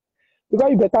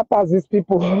 Because you better pass these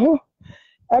people.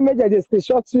 I made that they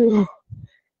screenshot you.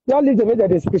 Don't leave the way that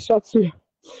they screenshot you.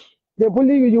 They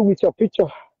bully you with your picture.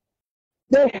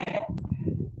 They,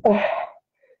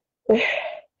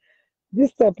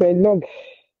 this step is long.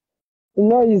 It's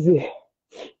not easy.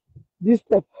 This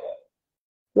step,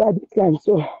 you have to climb.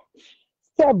 So,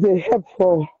 step they help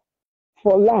for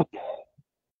lap.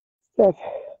 Step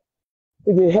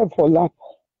they help for lap.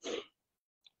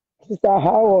 Sister,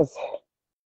 how was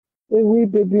a wee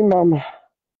baby mama?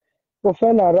 For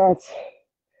friend a rat.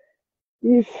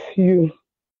 If you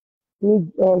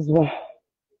need husband,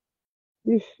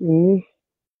 if you need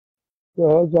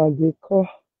your husband, they call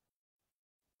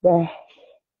that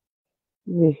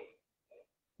the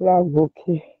black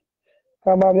bouquet.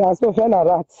 Come on, I saw friend a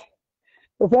rat.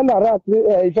 For friend a rat,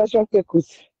 infection pekus.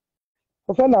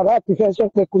 For friend a rat, infection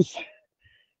pekus.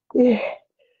 That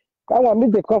one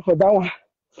make the call for that one.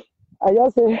 I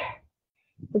just say,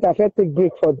 I first take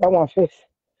break for that one first.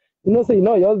 You know, so you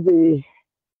know, just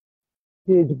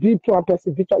the deep one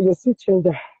person, you see change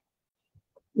that.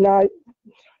 Now,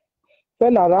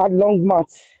 when I had long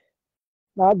mats,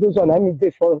 now those one I need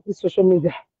day for this social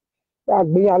media.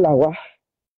 That be alawa,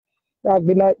 that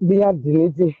be a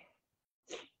dignity,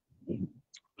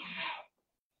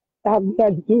 that be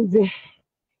a dignity.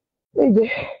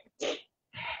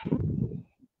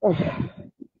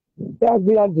 That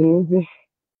be a dignity.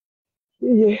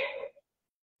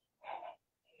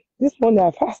 This morning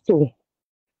I fast too.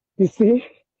 You see,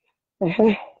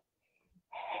 I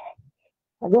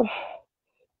don't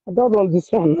run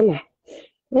this one.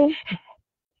 I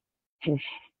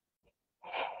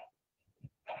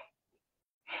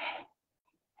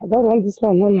don't run this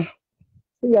one. No.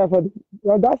 So yeah, for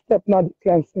that step now, the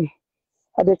cleansing.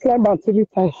 I dey climb am 3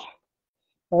 times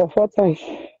or 4 times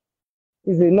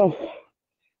is enough.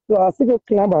 So I still go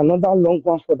climb another long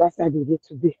one for that side of it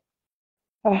today.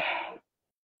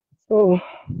 So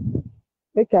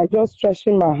make I just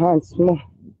stretching my hands more.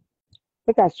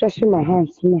 Make I stretching my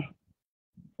hands more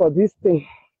for this thing.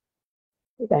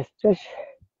 Make I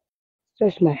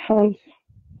stretch my hands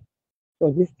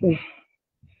for this thing.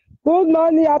 Good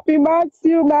morning, happy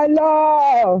Matthew, my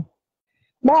love.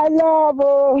 My love,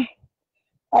 oh.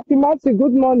 Happy Matthew,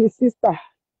 good morning, sister.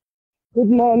 Good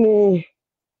morning.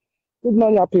 Good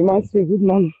morning, happy Matthew. Good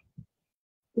morning.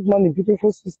 Good morning,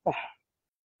 beautiful sister.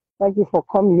 Thank you for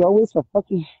coming. You always support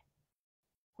me.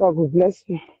 God will bless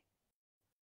you.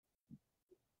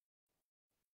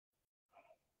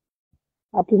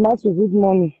 Happy Matthew, good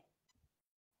morning.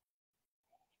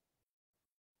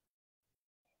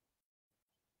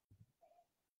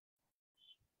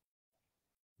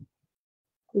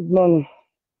 Good morning.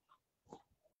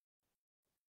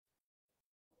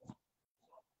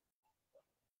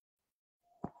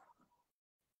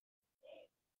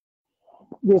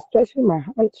 You're stretching my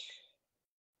hand.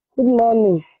 Good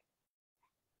morning.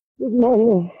 Good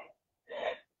morning.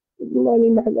 Good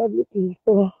morning, my lovely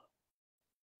people.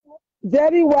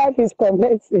 Jerry wife is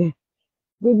commenting.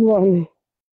 Good morning.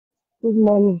 Good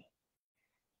morning.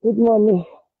 Good morning.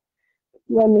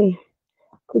 Good morning.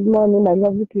 Good morning, my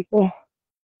lovely people.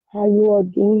 How you all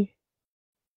doing?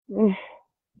 Mm,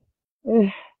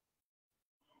 mm.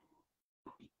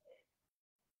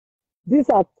 These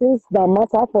are things that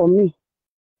matter for me.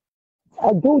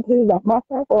 I do things that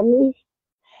matter for me.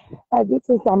 I do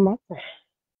things that matter.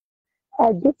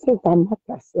 I do things that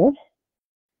matter, sir.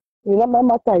 You know, my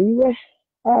matter, you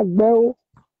are.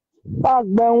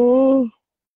 Agbẹ̀hún,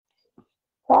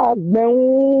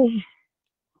 agbẹ̀hún.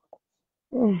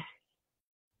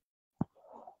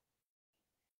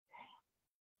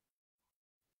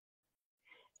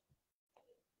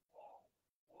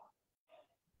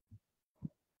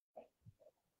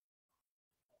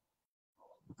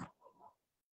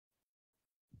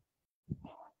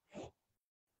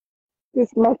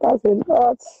 This matters a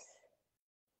lot.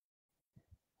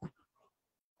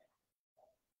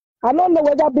 I don't know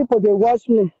whether people they watch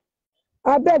me.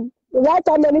 I bet right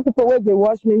how many people where they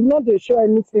watch me, you know they show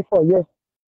anything for you.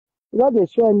 You know they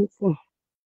show anything.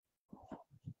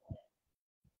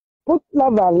 Put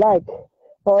love and like.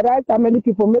 Or right how many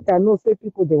people make I know say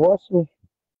people they watch me.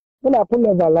 When I put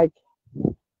love and like,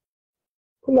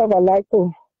 put love and like.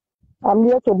 Oh, I'm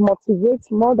here to motivate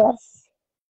mothers.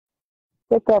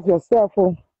 Take care of yourself.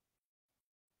 Oh.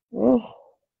 Mm,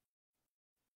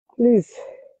 please,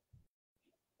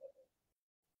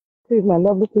 please, my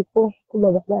lovely people, put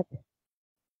love and like.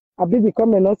 I be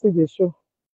become and not see the show.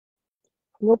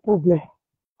 No problem.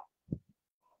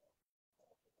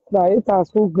 The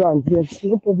haters who grand, yes,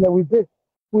 no problem with it.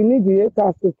 We need the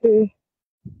haters to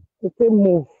say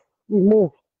move. We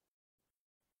move.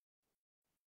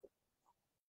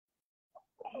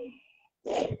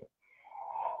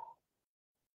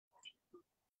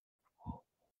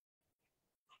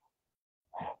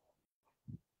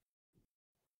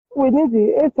 We need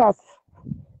the haters.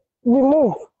 We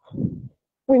move.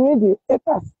 We need the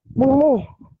haters. We move.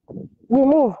 We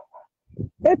move.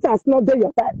 Haters not there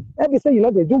your time. Every say you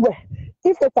know they do well.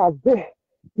 If haters there,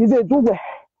 you they do well.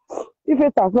 If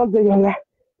haters not there your life,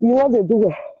 you know they do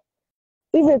well.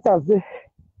 If haters there,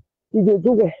 you they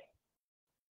do well.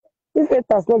 If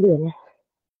haters not there,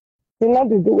 you know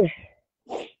they do well.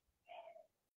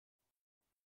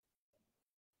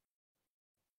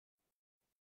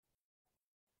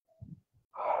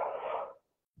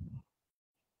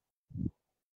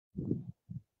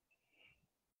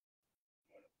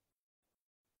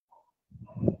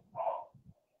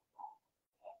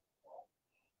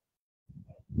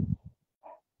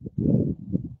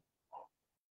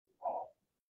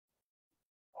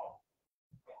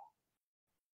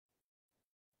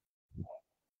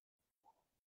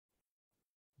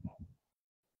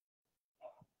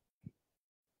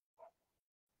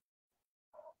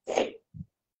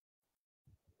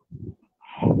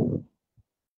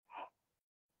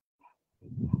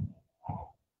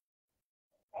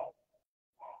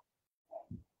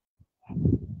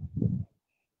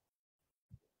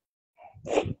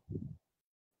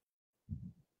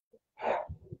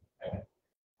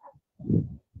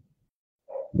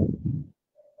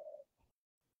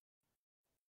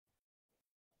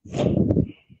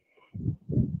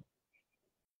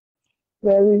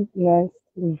 Very nice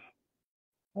thing.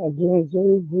 Again, it's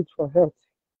very good for health.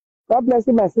 God bless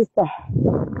you, my sister.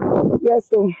 Yes,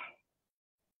 so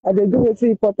I dey do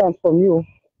wetin important for me. Oh.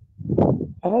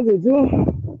 I know they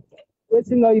do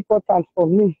wetin not important for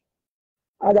me.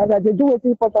 And as I dey do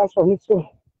wetin important for me too.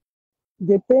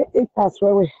 They pay 8 hours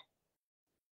well.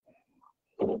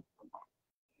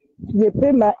 They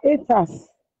pay my 8 hours.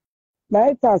 My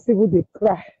 8 hours even they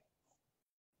cry.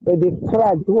 But they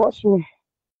cry, they watch me.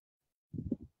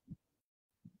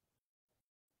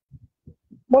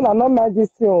 But I not mind this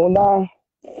thing. Oh, now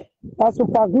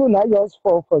super glue now yours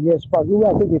for years. Super glue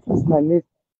I think they fix my nails.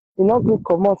 You know good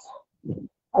come out.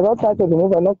 I don't try to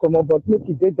remove, I not come out, but make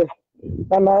it dey there.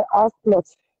 And my ass plot.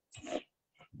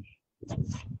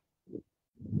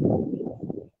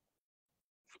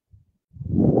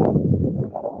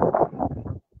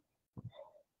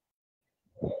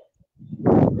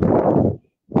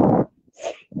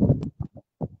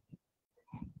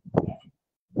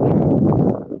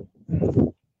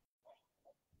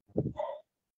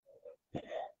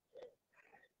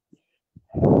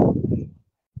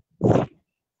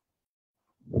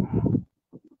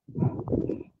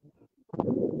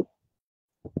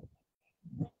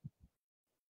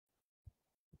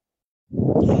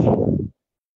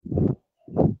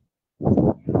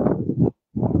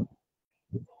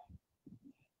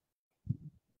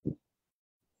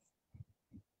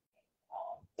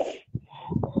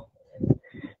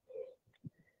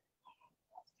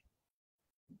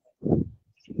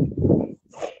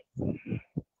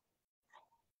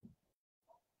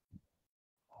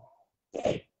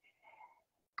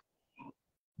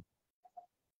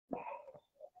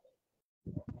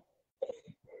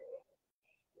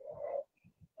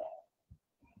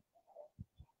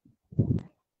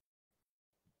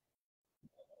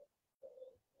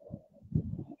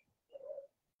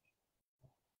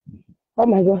 Oh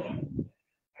my God.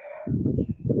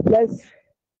 Let's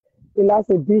relax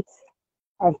a bit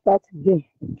and start again.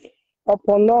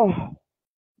 Upon all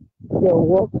your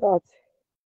workout,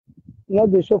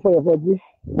 not the show for your body.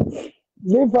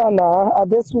 Leave her now,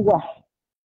 Adesuwa.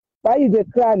 Why you dey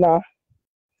cry now?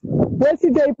 This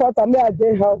is the important. May I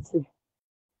dey healthy.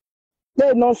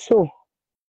 May not show.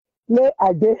 May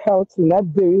I dey healthy. Not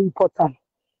very important.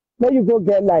 May you go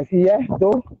get life. Yeah,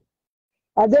 though.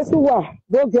 Adesuwa,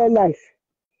 go get life.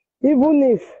 Even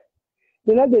if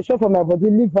you not the show for my body,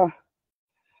 leave her.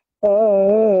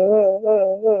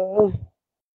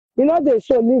 You know the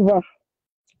show, leave her.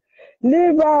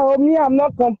 Leave her. Oh, me, I'm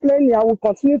not complaining. I will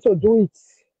continue to do it.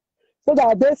 So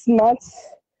that they smart.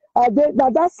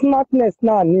 That smartness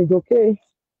now I need, okay?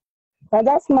 And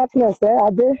that smartness,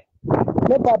 are they?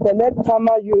 Make a bellet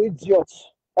hammer, you idiot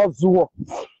of Zuo.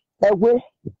 Away.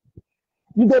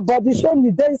 You the body shame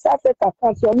you there in South Africa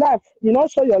can't your life. You not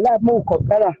show your life more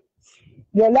compare.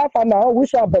 Your life and I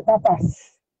wish you better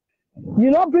pass.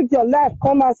 You not bring your life,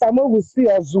 come as I will see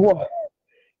as well.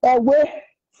 Away.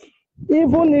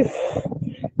 Even if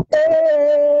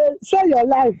show your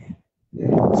life.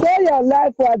 Show your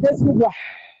life for this people.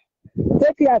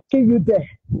 Take me and kill you there.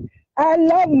 I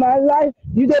love my life.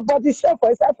 You the body shape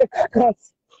for South Africa can't.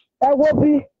 I will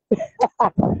be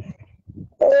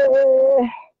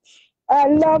I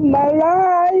love my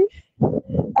life.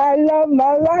 I love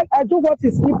my life. I do what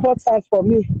is important for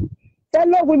me.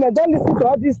 Fellow women, don't listen to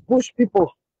all these bush people.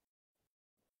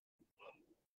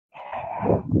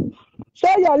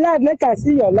 Show your life, make I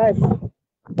see your life.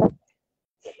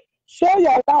 Show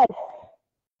your life.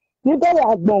 You better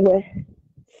Agbonwe.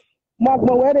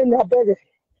 Magbonwe in your belly.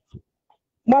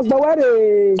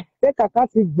 Magbonwe, take a cat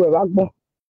with Agbon.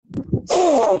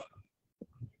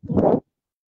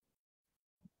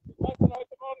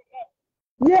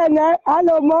 Yeah, no,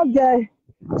 hello, Morgan.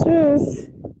 Cheers.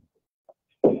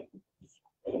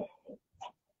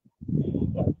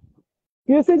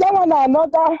 You see that one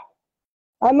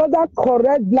another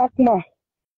correct black man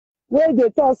where they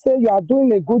talk say you are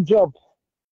doing a good job.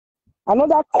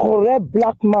 Another correct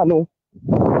black man, oh.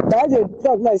 That they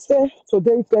talk like say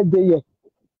today third day here.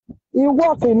 He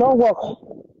work, he not work.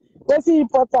 What's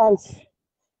important?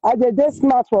 I dey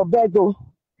smart for bed though.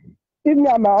 If me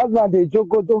and my husband they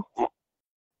joke though.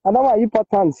 And that one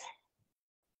important.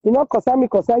 You know, concern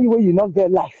you where you not get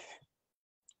life.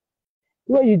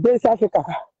 Where you dey South Africa.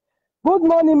 Good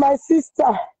morning, my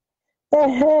sister.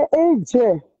 Hey,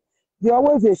 Angel. You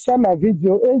always share my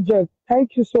video. Angel,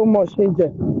 thank you so much,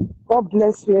 Angel. God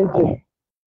bless you, Angel.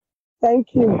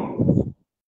 Thank you.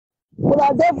 But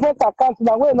I don't vote account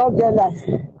now. We not get life.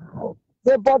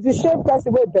 The body shape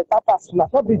person way better person.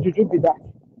 Not be juju be that.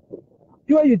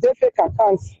 You you dey fake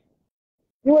accounts.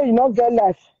 You not get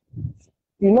life.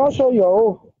 You not show your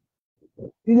own.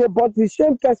 You the body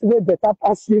shape person way better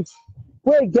person.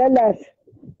 Where get life.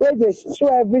 Where they show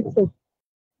everything.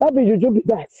 Not be juju be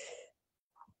that.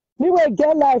 Me will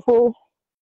get life, oh.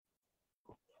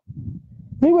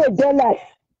 Me will get life.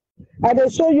 And they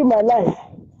show you my life.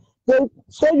 They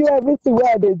show you everything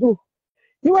where they do.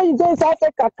 You when you do South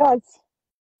Africa account.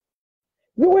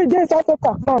 You will do South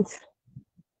Africa account.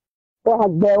 Or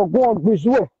go on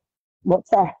visual. But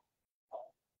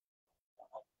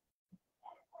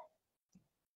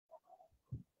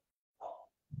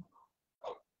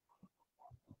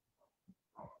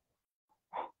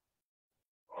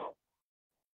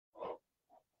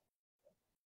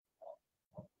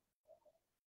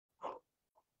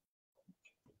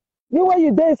you when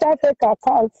you do South Africa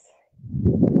account.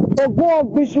 Or go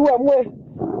on visual.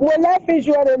 We life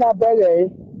visual in a belly.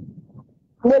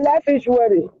 We life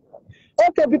visual.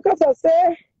 Okay, because I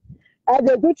say I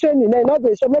dey do training, I not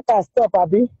dey show make I stop,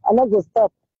 Abi. I not go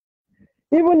stop.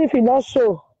 Even if you not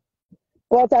show,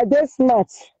 but I dey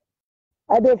smart.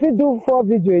 I dey fit do 4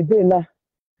 video a day now.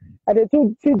 I dey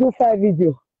fit do 5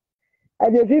 video. I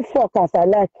dey fit fuck as I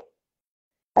like.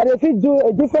 I dey fit do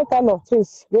a different kind of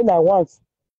things when I want.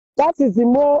 That is the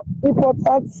more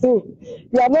important thing.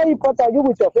 You are not important, you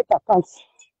with your fake accounts.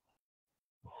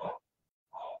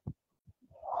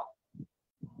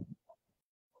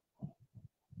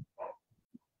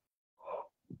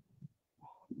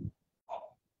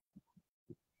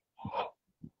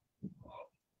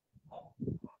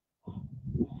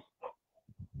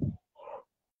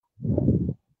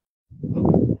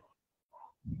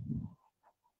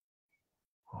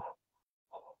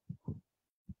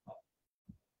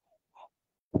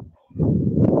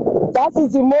 That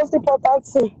is the most important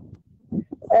thing.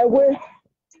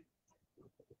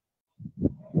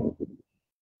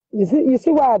 You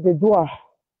see what I dey do? I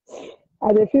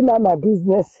dey feel like my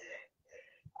business.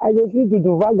 I dey fit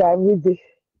do vaga every day.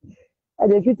 I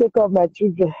dey fit take care of my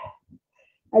children.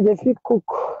 I dey fit cook.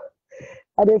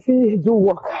 I dey fit do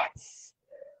workouts.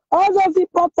 All those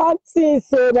important things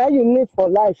that you need for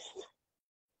life.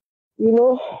 You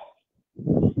know,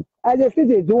 I dey fit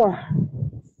dey do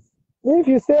am. If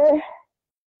you say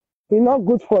e not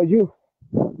good for you,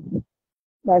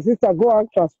 my sister, go and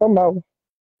transformer.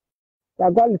 I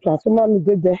got the transformer me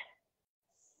dey there.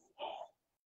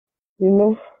 You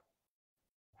know.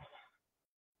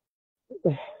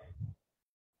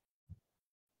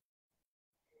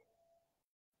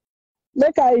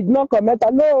 Make I ignore comment.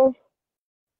 No.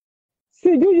 See,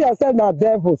 you yourself na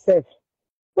devil self.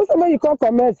 Who say when you come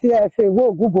comment here, say,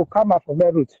 whoa, Google come out from my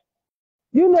root.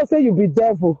 You know, say you be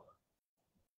devil.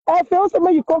 I feel also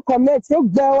when you come comment, you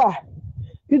better.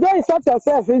 You don't insult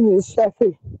yourself in this chef.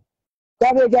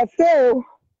 That they get fail.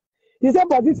 You say,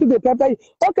 but this is the pepper.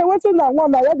 Okay, wait till now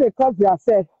one, now what they cause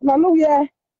yourself. Now, no, yeah,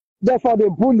 they're for the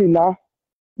bully now.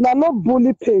 Now, no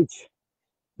bully page.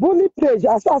 Bully page,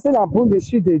 as far as a bully,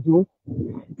 she they do.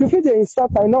 You feel the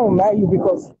insult, I know mind you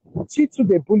because she too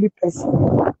the bully person.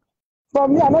 For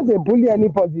me, I not they bully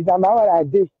anybody. That's not what I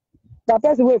did. That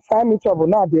person will find me trouble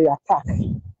now. They attack.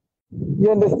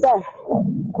 You understand?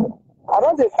 I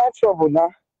don't they find trouble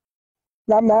now.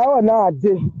 Now my own now I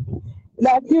did.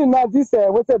 Like you now, this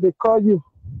what they call you?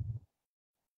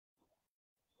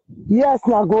 Yes,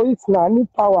 now go it now. I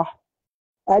need power.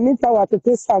 I need power to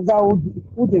take saga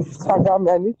who they saga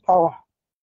me. I need power.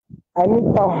 I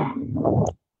need power.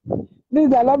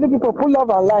 These are lovely people pull love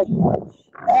and life.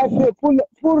 If you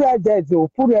pull red dead, you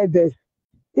pull red dead.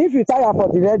 If you tire for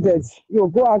the red dead, you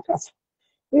go and catch.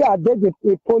 You are dead the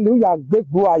pull you are big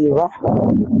boy.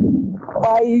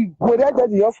 By red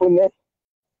dead your phone.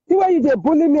 See why you they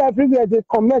bully me everywhere, they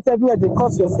comment everywhere, they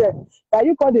curse yourself. Now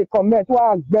you call they comment,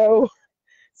 wow, girl.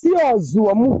 See us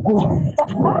Mugu.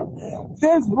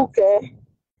 Facebook,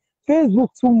 Facebook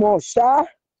too much,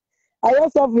 I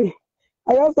also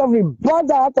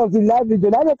brought out of the live video.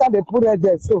 Now look at they put it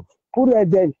there. So put it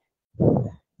there.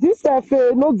 This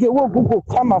no get what Google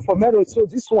camera for me. So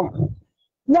this one.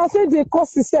 Now say they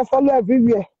cost itself follow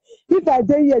everywhere. If I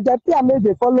did here, that I made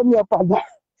they follow me up and down.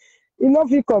 You know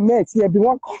if you comment here, be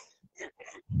one.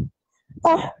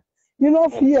 You know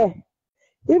fear.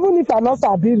 Even if I not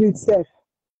sabi read self,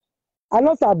 I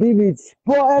not sabi read.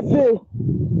 But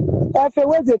if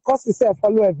where they cost itself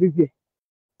follow everywhere.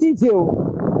 DJ,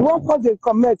 what cause they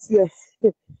comment here?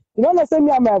 You don't say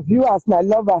me and my viewers, my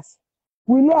lovers.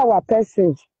 We know our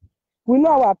person. We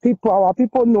know our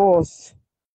people know us.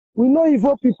 We know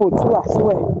evil people too as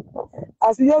well.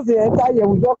 As we just the entire year,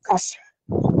 we just cash.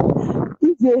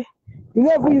 DJ, you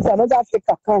never use another fake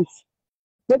account.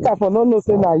 Make up for no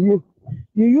say now you.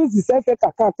 You use the same fake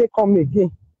account, take come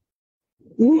again.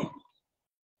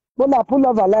 When I pull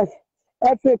over life,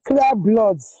 if a clear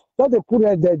blood, not the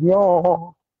poor dead,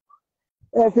 no.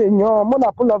 If a no, when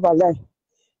I pull over life.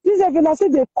 This if I say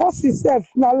they cost itself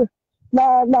now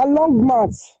long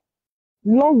match,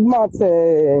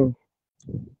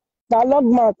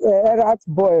 rat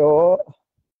boy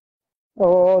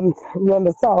or you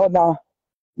understand or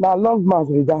now long match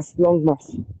with that long match.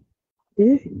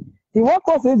 He won't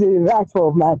cause the rat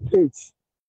of my page.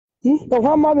 The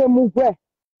hammer will move where.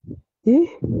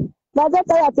 Now that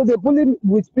I have to the bully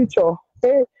with picture.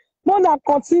 No, now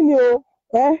continue.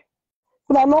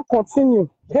 But not continue.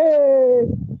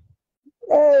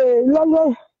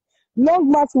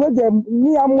 Long match with them.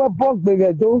 Me, I'm a bug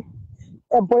the do.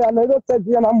 A boy, I don't tell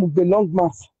you I'm the long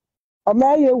match. I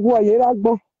may who are you.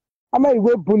 I may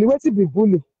go bully. Wait to be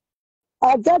bully.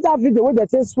 I get that video where they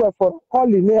say swear for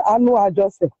calling me. I know I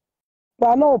just say. But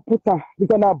I know put her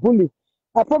because I bully.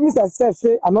 I promise myself,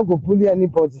 say I'm not going to bully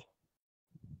anybody.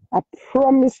 I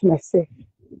promise myself.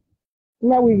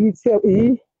 Now we eat here.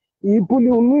 He bully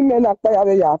women at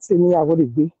the yard. Say me, I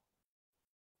would be.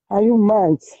 Are you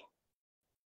mind?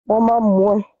 Mama,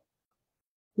 more.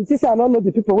 It is I don't know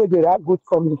the people where they have good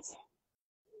comments.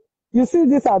 You see,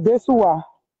 these are those who are.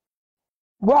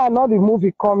 Why not remove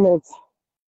the comments?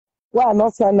 Why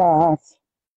not send our hearts?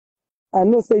 I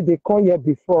know say they come here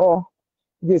before.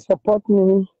 They support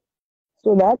me.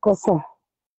 So that concern.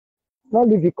 Not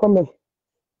leave the comment.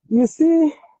 You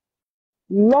see,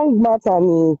 long mat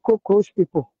and cockroach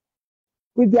people.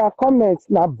 With their comments,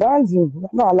 now banding,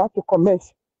 not allowed to comment.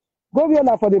 Go there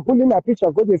now for the bullying my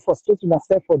picture, go there frustrate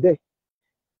myself for there.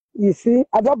 You see,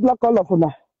 I don't block all of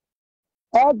them.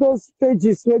 All those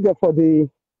pages where they for the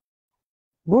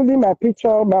bullying my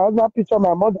picture, my husband picture,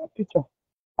 my mother picture.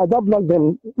 I don't block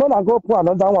them. When I go put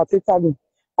another one, take time.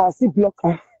 I see block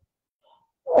her.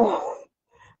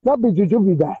 Not be juju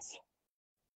with that.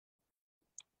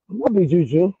 not be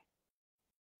juju.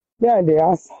 Yeah, they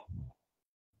ask.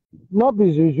 Not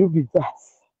be juju be that.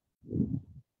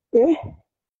 Eh?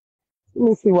 Let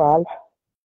me see what.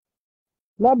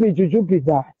 Not be juju be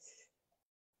that.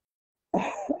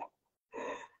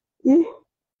 Eh?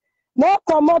 No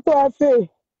come out to FA.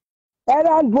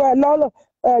 Errand boy,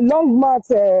 long mat,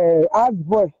 hard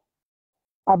boy.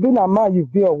 I been a man you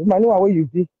be, or woman, know where you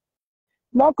be.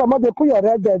 No come out, they put your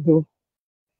red dead though.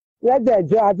 Red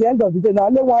dead, at the end of the day, now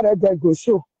only one red dead go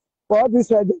show. For all this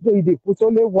red dead, they put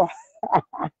only one.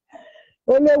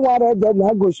 Only one red dead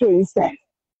now go show inside.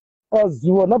 Or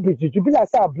Zuo, not be juju. Be like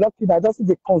say I block you, I just see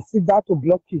they consider to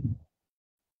block you.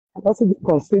 I just see they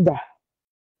consider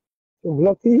to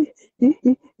block you.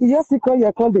 He just call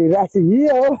your con the rat.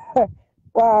 Yeah,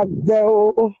 wow,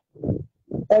 the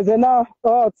as a now,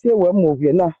 oh, see we move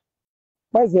you now.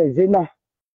 Where's the Jena?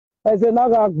 As a now,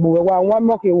 one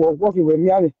monkey walking with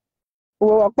me. We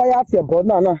were quiet here, but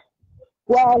no.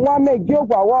 One make you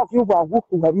walk you walk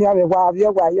with me. While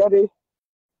you're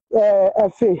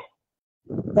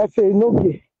FA no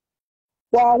be.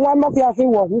 One monkey I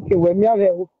think walking with me.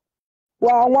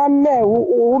 One man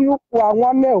who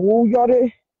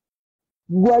you're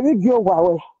very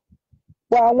good.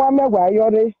 One man why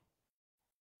you're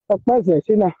a present,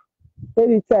 you know.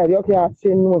 Very tired, okay, I've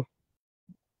seen no.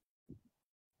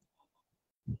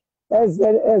 As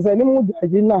any mood,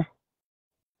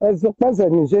 as the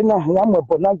president, Jenna, I'm a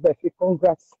bonnet,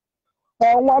 congrats.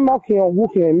 One monkey on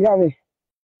walking, Mary.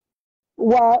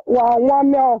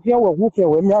 One man here were walking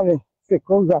with Mary,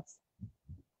 congrats.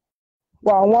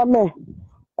 One man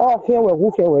all here were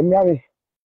walking with Mary.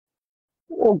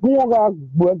 Oh,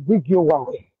 go big you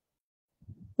away.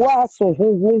 What's so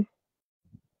who?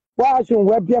 Why should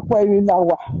we be acquiring now?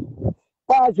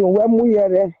 Why should we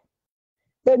hear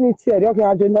any tear? You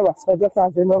can't never say that I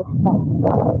know.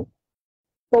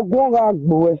 Oh, go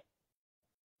boy.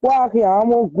 Why I'm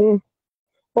going?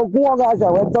 Oh, go guys,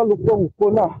 I went to look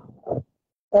for now.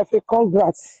 If a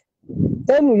congrats.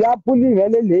 Then we are bullying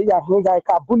really, I think I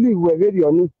can bully were very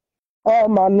on it. Oh,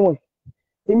 man,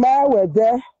 in my way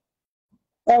there,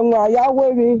 and I are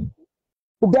wearing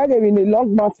who better in a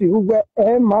long month who were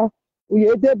Emma. We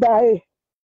had by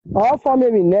all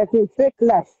family making fake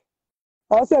life.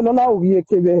 Also, no, now we a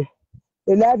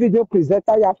live video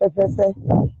presenter. Ya FFF.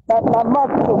 That my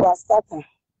mouth over starter.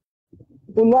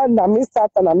 Do not na miss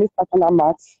starter na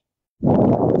match.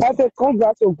 I say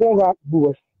congrats to go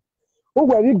boy. Who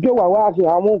were you go away here?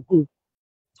 I won't go.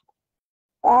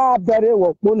 Ah, very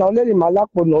well. No, let him allow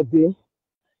for no day.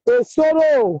 A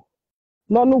sorrow.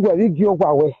 No, no, where you go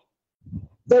away.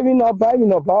 They will not buy me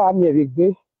no power me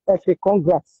again. I say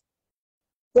congrats.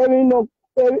 They will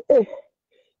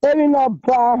not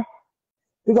buy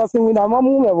because when I'm a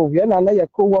move over here, and I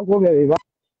go walk over here.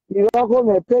 You walk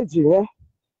over a page, eh?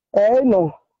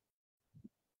 No.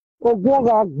 Oh,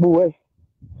 go boy.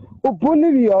 Oh,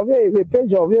 bully you away a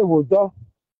page of it would do.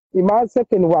 The man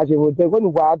second watch it would they go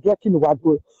to drinking what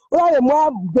good. Well, I'm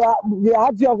more the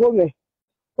idea of me.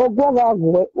 Oh,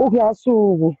 go okay,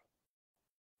 so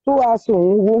oh,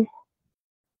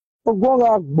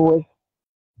 go boy.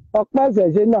 Oh,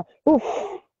 Master Jenna. Oof.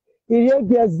 Il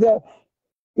gets go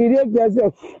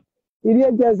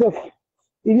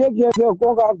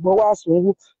was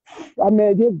I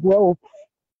made it grow.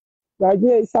 The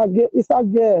idea is a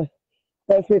girl.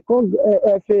 If a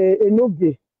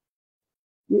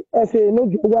no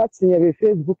what's in every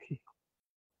Facebook.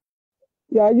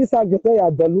 Yeah, you saw the day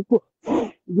at the look.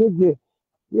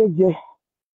 Yeah.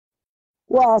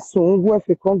 Was soon worth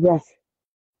a congress.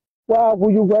 Why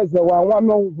would you guys the one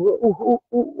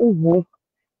who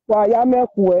why I make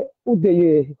who the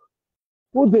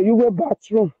you were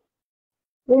bathroom?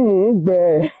 Be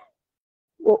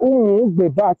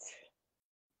bat.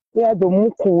 Yeah, the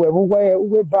muku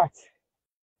we bat.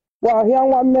 Why here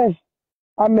one man,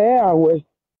 a may away.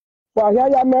 Why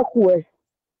here I make way.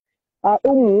 I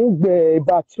be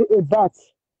bat.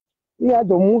 Yeah,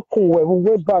 the muku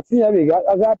we bat. Here we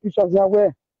got pictures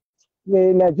away.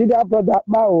 The Nigeria brother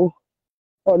Mao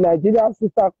or Nigeria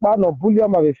sister man or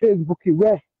bullion of a Facebook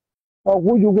where or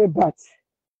who you way bat.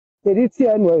 The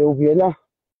DTN will now.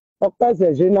 Or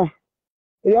Pezena.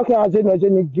 You can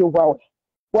Jenny Gilboa.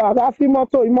 While Rafi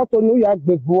Moto, New York,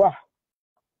 big boa.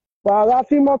 While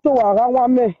Rafi Moto, while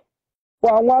one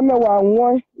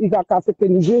is a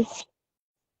Cassidy.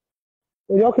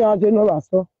 You can general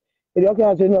so. You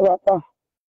can general.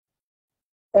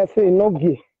 F.A.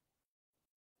 Nogi.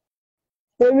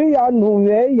 Maybe I know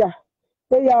ya.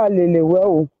 They are lily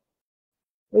well.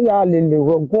 They are lily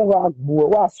well. Go out,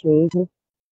 was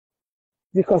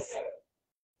because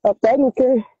a pen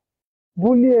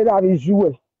bully that is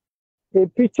you. a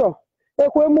picture.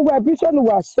 Ekwe move a picture no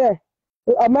was share.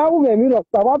 Amawu me mi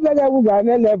pa wa fẹ́ level ga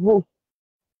na level.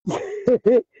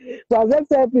 Was that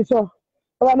say picture?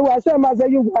 Wa no wa share ma say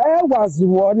you was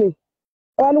warning.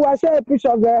 Wa no wa share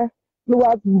picture ga no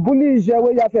wa bully je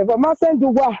we ya fe. Ma send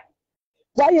wa.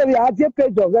 Why you are the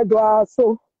page of red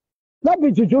so not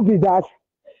be juju be that.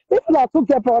 If I took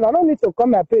care for I don't need to come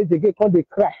my page again, cause they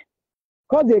cry,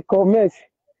 cause they comment.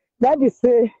 That be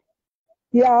say,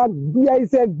 yeah,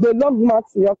 is a long match,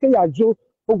 okay, yeah, Joe,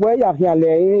 where you are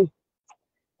here,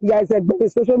 yeah, is a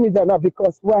social media now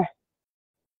because why?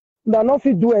 They not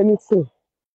fit do anything.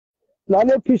 Now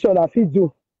no picture that fit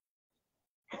do.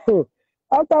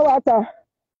 After what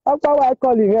I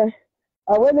call it,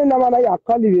 I went in now I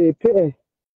call it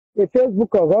a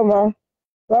Facebook or Roma.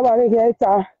 Baba ni here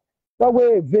ta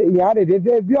we ya de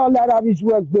bi on lara bi ju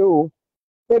egbe o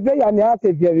ebe ya ni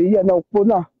ate bi ye na opo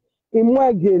na imu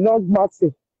ege long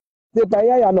martin de ba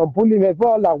ya na bully me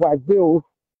bo la wa gbe o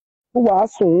wa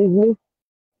sun wu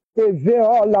eve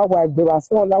o la wa gbe wa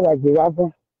so la wa gbe wa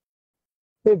fun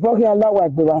eve ya la wa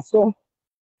gbe wa so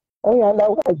o ya la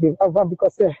wa gbe wa fun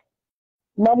because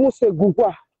mamu se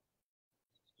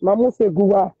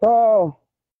guwa to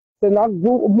se na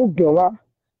gu mu gbe wa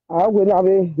agwe na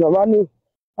be yoba ni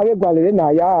abe gwalere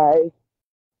na ya ai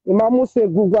imamu se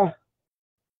gugwa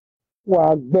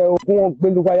wa gbe ogun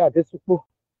gbeluwa ya de supo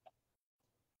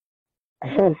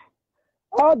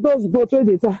all those go to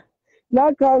the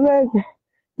na current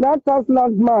na cause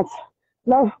not match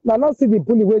now not see the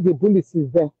bully where the bully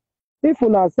is there if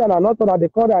una say na not on the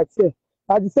corner here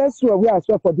I just swear we are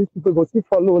sure for these people go see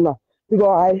follow now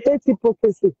because I hate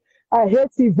hypocrisy I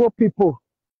hate evil people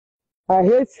I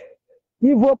hate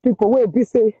evil people wey be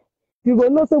say you go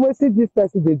know say wetin this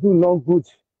person dey do no good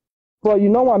but you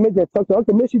no wan make dem talk to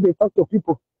okay make she dey talk to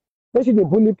people make she dey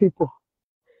bully people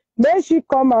make she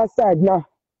come outside now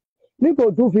we go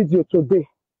do video today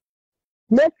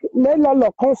make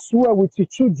lolo come swear with the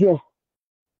children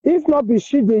if not be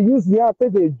she dey use the app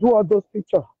take dey do all those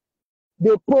pictures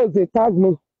dey post dey tag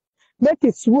me make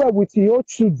e swear with the own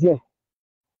children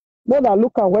make I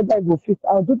look am whether e go fit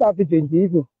I do that video in the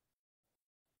evening.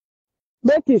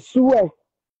 Make it swear.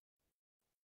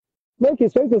 Make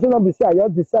it swear to say not be say I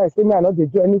just decide say me I not dey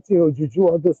do anything or juju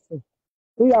all those things.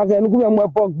 We are going to go more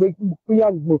bug big we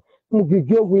are go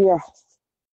we are.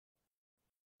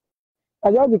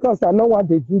 I just because I know what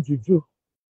they do juju.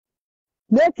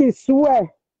 Make it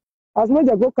swear. As much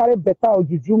as go carry better or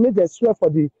juju, make them swear for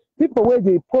the people where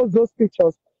they post those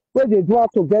pictures, where they do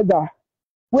it together,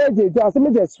 where they do as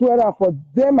make them swear out for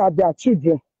them and their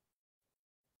children.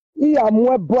 Iya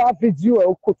mwe bra video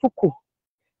okutuku.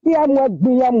 Iya mwe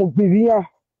gbinya mu gbinya.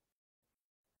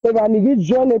 Eba nigi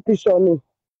join a picture ni.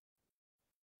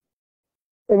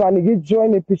 Eba nigi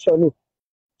join a picture ni.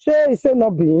 She ise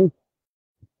no be.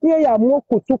 Iya ya mu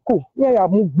okutuku. Iya ya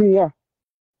mu gbinya.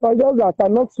 But just that I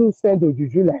not to send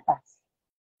ojuju like that.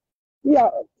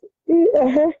 Iya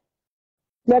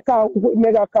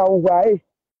mega ka uwa e.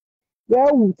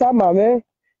 Ya utama me.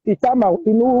 Itama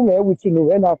inu me witunu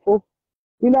we na fo.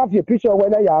 You know if your picture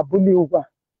whether you are bully over.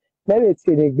 Let it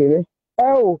say again.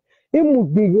 Oh, imu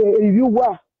big you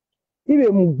wa. Ibe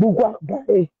mu bugwa ba.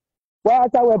 Wa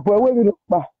ta we boy we bi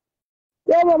pa.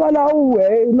 Yeah, mama na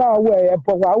we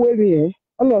but wa we ri.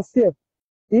 Ono see.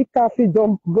 I ka fi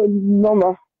don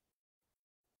normal.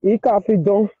 I ka fi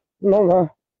don normal.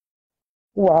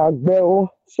 Wa gbe o.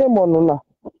 Se mo nu na.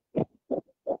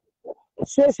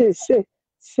 Se.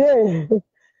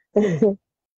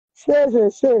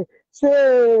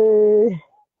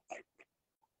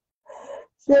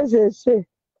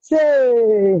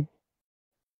 Ṣe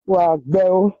wà gbẹ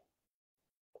o.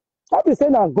 Láti ṣe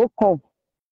náà go come.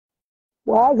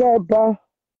 Wà á rẹ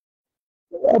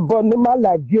ẹbọ ní má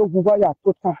là bí ogun wáyà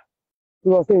tó tà.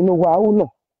 Ìrọ̀sẹ̀ inú wà á hù náà.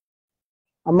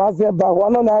 Àmọ́ ṣe bá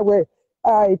wọn náà wẹ̀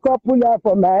I can't pull out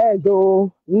from my head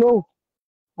o. No.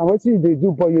 And what you dey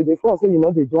do but you dey fall say you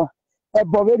no dey do am.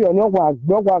 Ẹbọ wẹ̀rẹ̀ ọ̀nà wà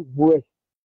gbọ́ ẹ̀.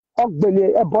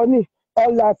 Ọgbẹ̀lẹ̀ ẹbọ ní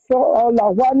ọ̀là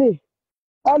wá ní.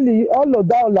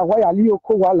 Ọlọ́dà ọ̀là wáyà ní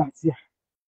oko wà láti à.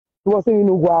 Ìrọ̀sẹ̀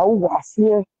inú wà á wà sí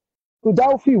ẹ. Kùdà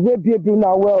ó fi ìwé bí ebi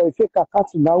náà wẹ̀ ọ̀ ìfẹ́ kàkà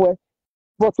tù náà wẹ̀.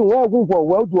 But where we were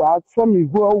well do I from you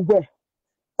go where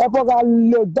eboga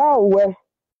le da we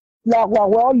la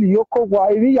wa we yoko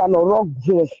wa iri ya no rock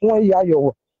je fun ya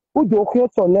yo who do ki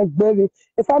to ne gbere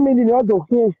a family no do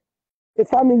here a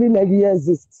family no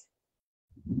exist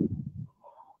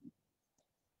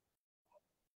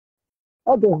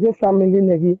all the family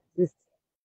no exist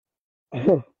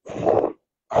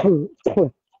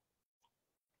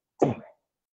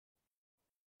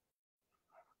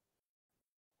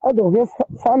all the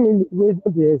family wey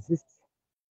dey exist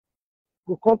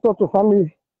go come talk to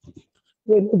family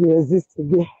wey no dey exist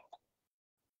again.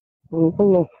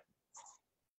 No.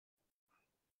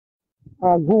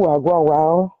 Agua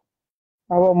wow.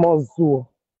 Àwọn ọmọ zoo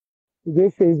ìdè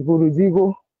Facebook digo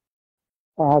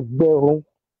àgbẹ̀rún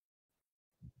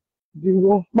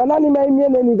digo. Mana ni ma imi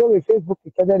ene ni go we Facebook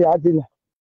kedere adina.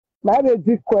 Ma be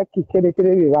di kweki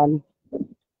kere we wan.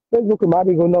 Facebook ma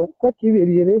be go no kweki we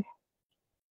riere.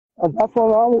 Oda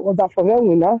for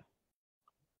me na.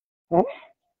 Eh?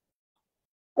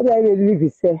 Oda we live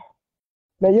se.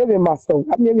 Me ye be maso.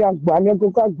 Ami mi agbo, ami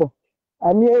go agbo.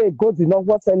 Ami e go di no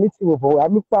what anything wo.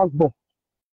 Ami pa agbo.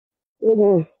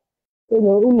 Umu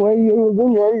eye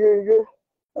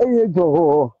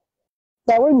jo.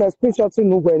 So when my screenshot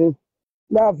no when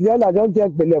now Viola don't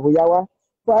get believe yawa.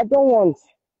 But I don't want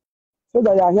so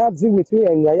that I have deal with you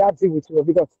and I have deal with you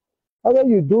because although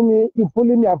you do me, you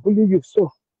bully me, I bully you.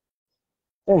 So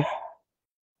uh,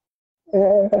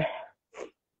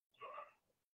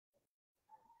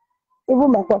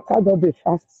 even my work, I don't be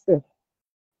fast. Self.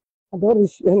 I don't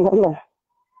reach no.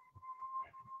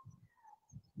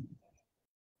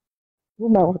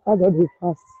 Even my work, I don't be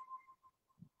fast.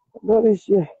 I don't reach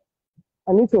here.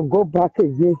 I need to go back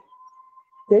again.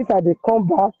 If I dey come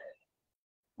back,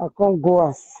 I can't go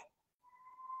as.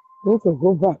 I need to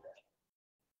go back.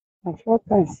 And 4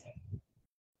 times.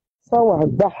 So I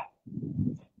back.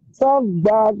 So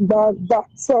back.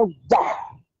 So back.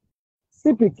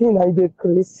 See pikin I dey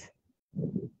craze.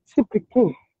 See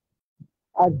pikin.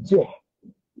 Aje,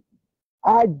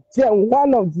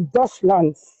 one of the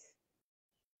Dutchlands.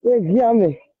 They hear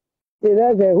me. They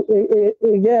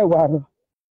hear what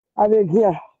I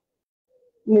hear.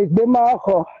 They be my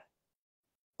ho.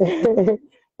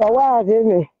 But why I hear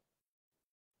me?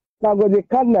 Now go they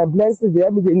count my blessings. They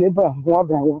every neighbor one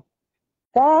by one.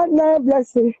 Count my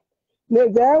blessings. They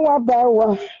get one by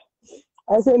one.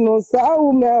 I say no, sir,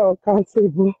 who may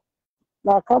accountable.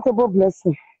 Now accountable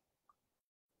blessing.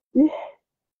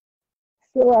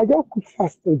 So I just cook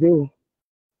fast today.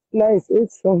 Now it's 8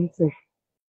 something.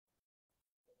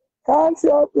 Count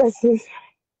your blessings.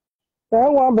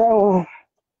 Then one by one.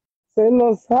 Say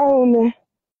no sound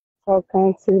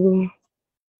accountable.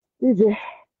 DJ,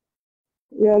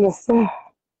 you understand?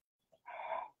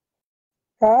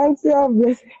 Count your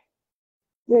blessings.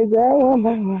 Then one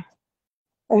by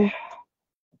one.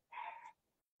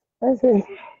 I say,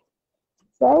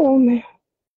 sound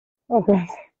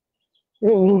accountable.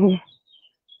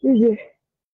 DJ.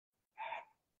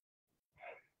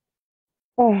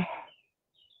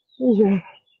 DJ.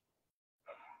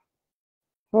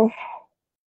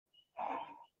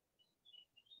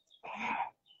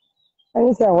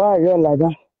 Anytime why you're like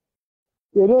that,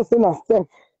 you don't see a step.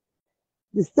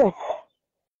 The step,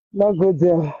 not go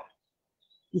there.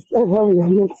 The step from your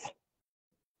meat.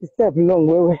 The step long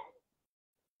way.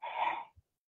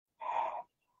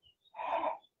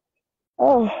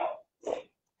 Oh.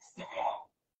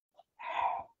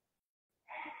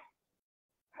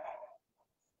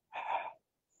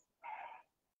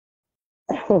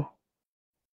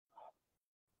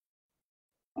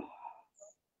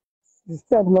 The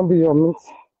step not be your meat.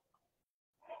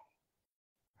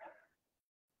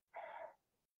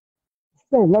 The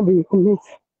step not be your meat.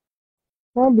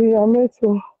 Not be your meat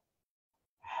too.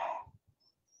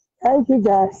 Thank you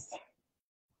guys.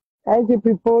 Thank you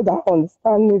people that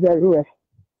understand me very well.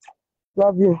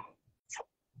 Love you.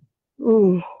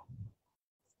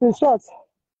 In short.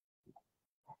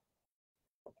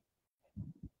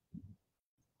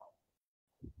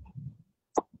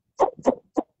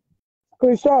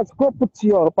 Screenshot, go put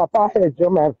your papa head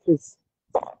on my face.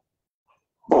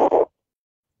 You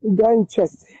don't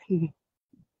interested me.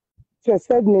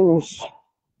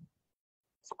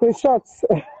 Screenshot.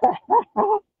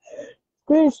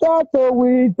 Screenshot, oh,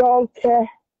 we don't care.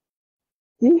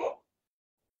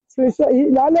 Screenshot,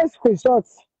 now let's screenshot.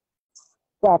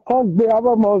 I can't be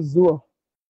our more.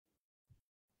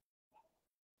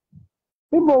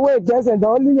 People wait just and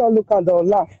only you look and they'll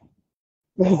laugh.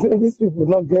 These people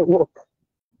not get work.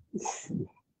 You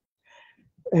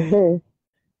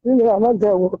know, I'm not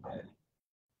get work.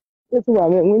 This is what I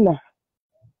mean. I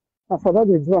forgot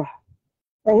the draw.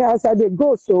 And as I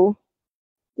go, so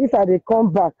if I dey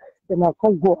come back, then I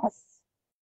can't go as.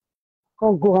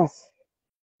 Can't go as.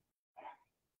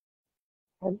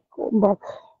 I come back.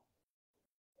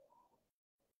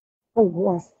 Can't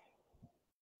go as.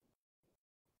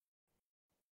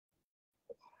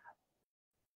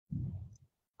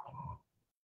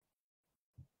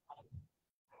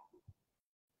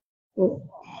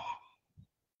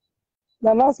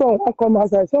 The last one won't come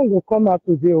out. I think will come out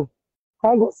today.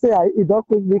 Can't go say it don't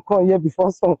quickly come here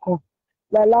before some come.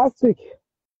 Like last week,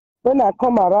 When I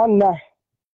come around 9,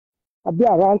 I'll be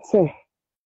around 10.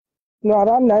 No,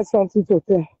 around 9 something to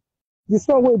 10. The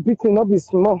sun will beat me, not be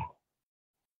small.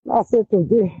 I said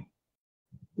today,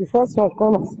 the first one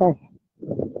come outside.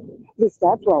 They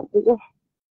start to appear.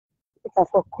 If I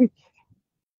for quick,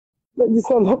 let this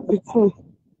one not beat me.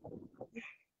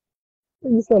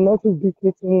 Let this one not to beat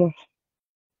me too much.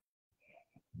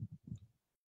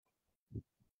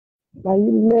 Are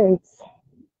you meant?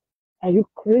 Are you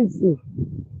crazy?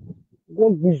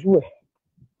 Don't visual.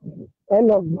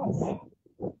 End of us.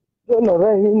 Don't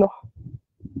already know.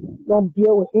 Don't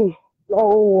bear with me.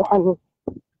 No one.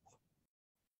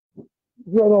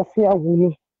 You're not fear with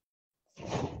me.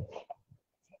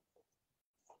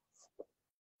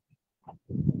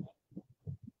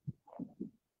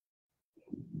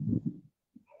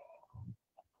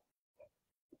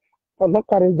 I'm not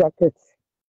carry jacket.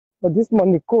 But this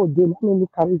money cold, they let me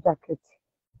carry jacket.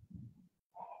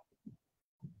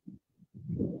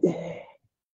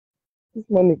 This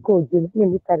money cold, they let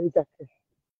me carry jacket.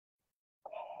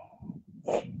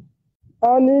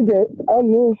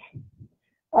 Only,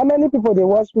 how many people they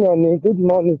watch me on a good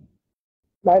morning?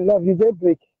 My love, you did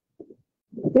break.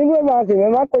 Even my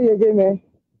remember you gave me.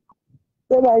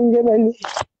 Then I gave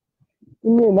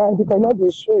me now because not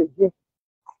the show again.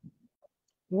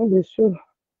 Not the show.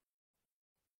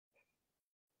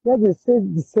 Yeah, they say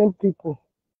the same people.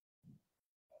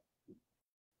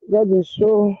 Yeah, they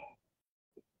show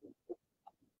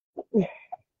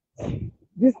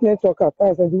this network at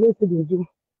times and the way they do.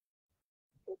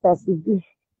 As it be.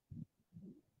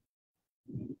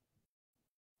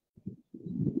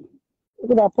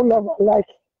 Look at pull up like.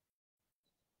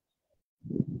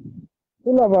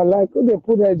 Pull up like. Who they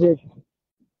put that there?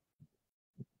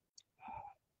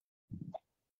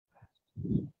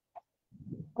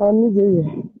 I need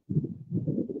the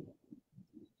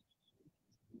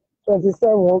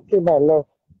 27. Okay, my love.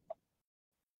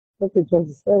 Okay,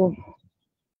 27.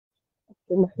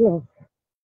 Okay, my love.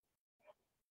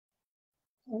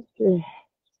 Okay.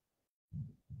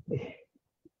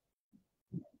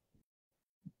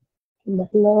 My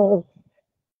love.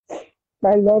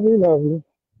 My lovely, lovely.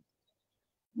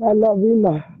 My lovely,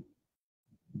 love.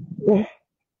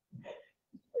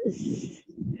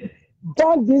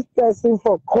 Thank this person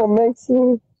for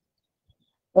commenting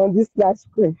on this live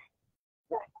screen.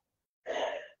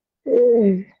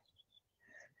 Hey,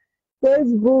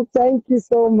 Facebook, thank you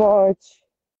so much.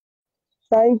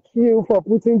 Thank you for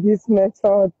putting this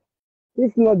method.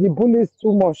 If not, the bully is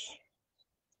too much.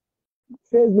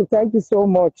 Facebook, thank you so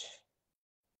much.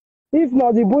 If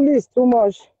not, the bully is too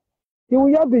much. You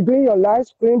will just be doing your live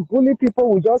stream. Bully people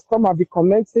will just come and be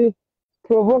commenting,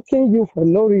 provoking you for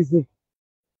no reason.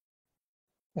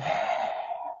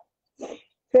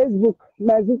 Facebook,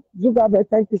 my Zugabe,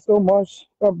 thank you so much.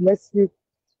 God bless you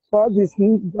for all these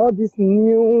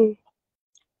new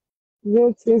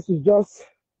things you just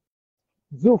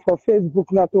do for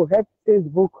Facebook now to help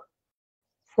Facebook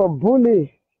for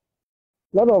bully.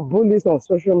 A lot of bullies on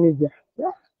social media.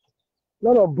 Yeah, a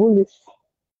lot of bullies.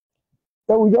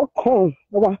 So we just come.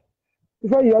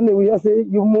 Before you know, we just say,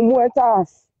 you mumu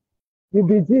us. You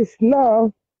be this.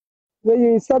 Now, when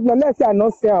you insult me, let's say I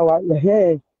not say our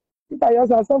hey. If I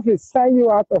just have something sign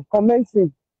you out of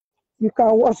commenting, you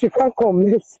can watch, you can't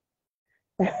comment.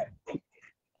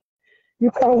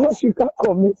 You can watch, you can't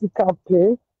comment, you can't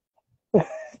play.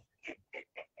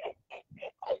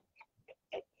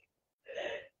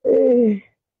 Hey,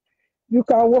 you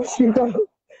can watch, you can.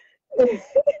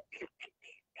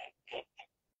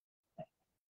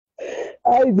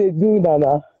 How they do that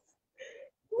now?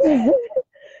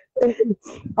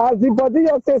 As the body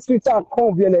just say switch and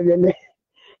come, you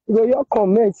go your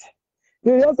comment.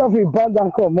 You just have to band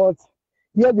and come out.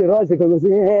 Here the rush because say,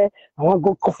 hey, I want to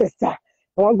go coffee star.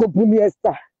 I want to go bully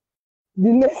star. The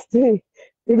next thing,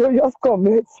 you go just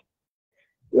comment.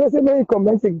 You say many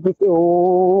comments, you say,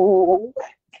 oh,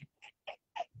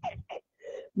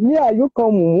 me and you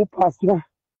come move past now.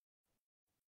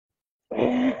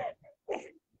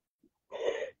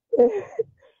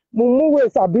 Mumu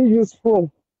ways are being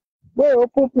useful. We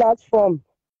open platform.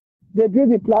 They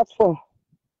build the platform.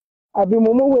 I be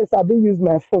Mumu ways are being use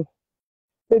my phone.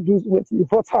 They do with the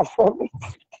important for me.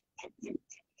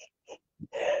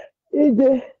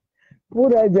 EJ,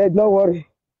 put it there, don't worry.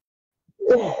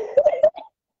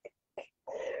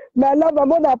 My love, I'm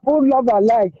gonna pull love and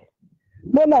like.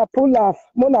 Mona pull laugh.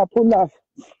 Mona pull laugh.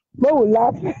 Mo will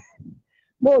laugh.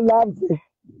 Mo will laugh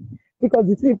because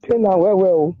the thing pain and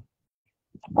well.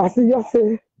 I see you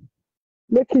say,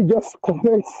 make it just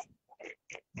comment.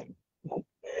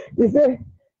 He say,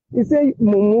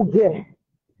 Mumu girl,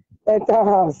 enter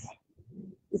house.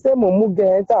 He say Mumu get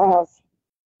enter house.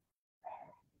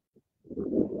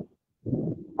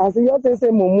 As he just say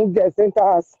Mumu get enter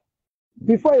house.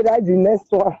 Before he write the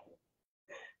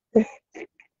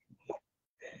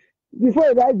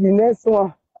next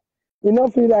one, he no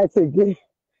feel right again.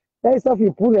 That is if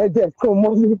you put a death come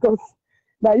on because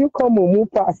now you come Mumu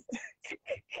pass.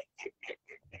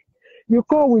 You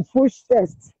come with full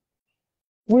chest,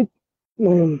 with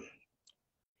full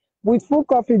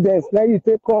confidence. Now you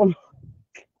take come.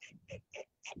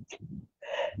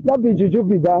 Not be juju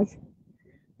be that.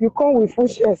 You come with full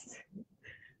chest,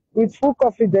 with full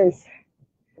confidence.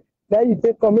 Now you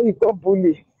take come, you come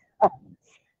bully.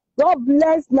 God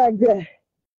bless my girl,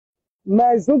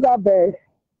 my Zuckerberg,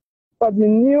 for the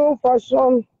new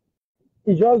fashion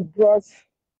he just brought.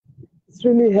 It's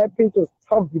really helping to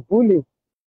stop the bullying.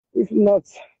 If not,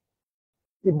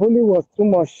 the bullying was too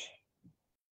much.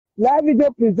 Live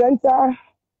video presenter,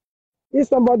 if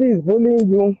somebody is bullying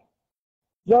you,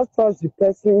 just touch the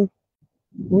person.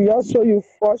 We also show you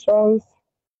fashions.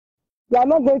 You are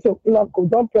not going to block,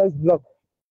 don't press block.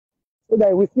 So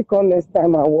that we see come next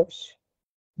time and watch.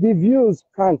 The views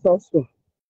can't also.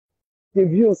 The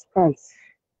views can't.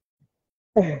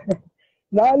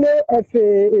 Now if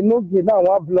a no give now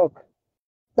one block.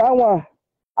 That one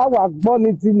our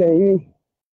bonnet in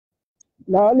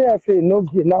now only if a no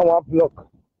give now one block.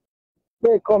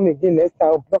 They come again next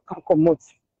time block and come out.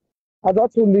 I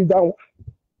don't to leave that one.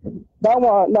 That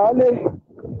one now only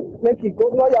make it go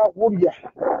no ya worry.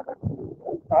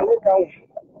 Now let that one.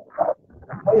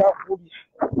 No ya worry.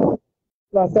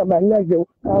 Last time I like you.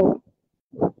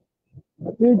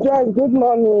 Rejoice, good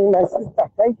morning, my sister.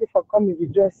 Thank you for coming,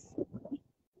 Rejoice.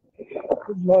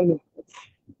 Good morning.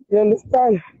 You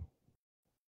understand?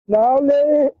 Now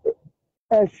only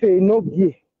if a no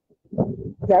give.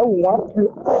 That one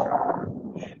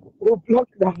go block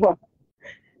that one.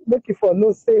 Make it for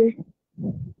no say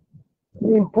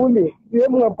in bully. You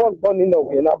have no bug burning no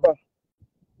way never.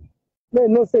 They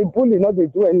no say bully, not they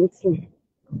do anything.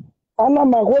 And now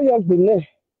my whole young been there.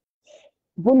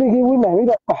 Bullying women,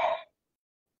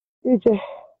 EJ.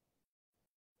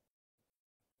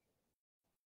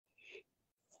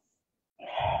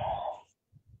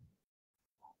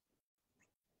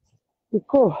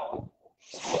 Because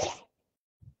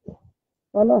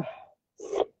voilà.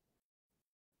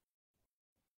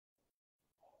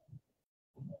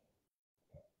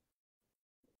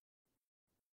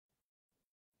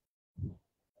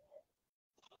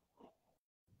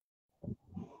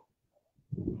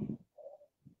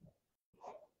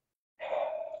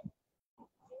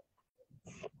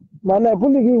 Man, I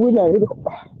bullying women.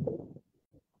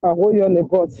 I hold you on the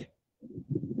board.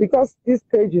 Because this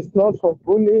page is not for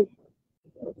bullying,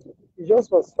 it's just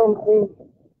for something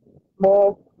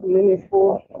more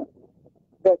meaningful,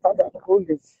 better than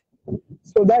bullying.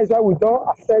 So that is why we don't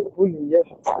accept bullying yet.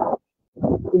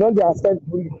 We don't accept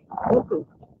bullying. You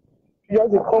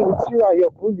just come with you and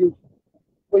your bullying.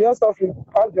 We just have to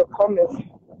pass your comments.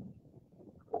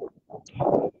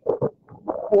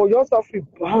 We just have to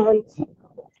ban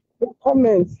your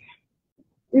comments.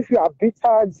 If you are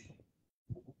bitter,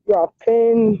 you are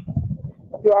pain,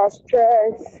 you are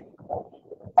stressed,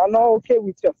 are not okay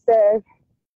with yourself,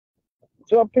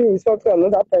 dropping insult to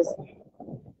another person.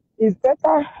 It's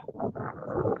better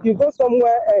you go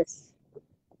somewhere else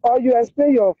or you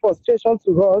explain your frustration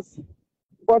to us,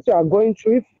 what you are going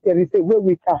through. If there is a way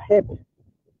we can help,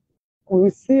 we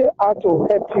will see how to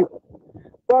help you.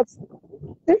 But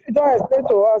if you don't explain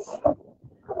to us,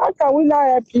 how can we not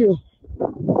help you?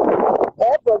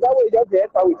 Help us, that way you just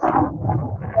enter with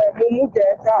Mumu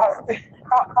get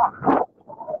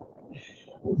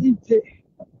DJ.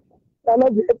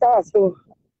 Cannot be enter, so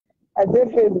I did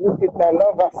Facebook with my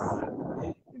lovers.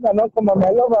 If I don't come on, my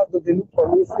lovers will look for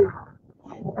me. Say,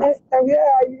 Esther,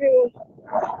 where are you?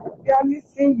 We are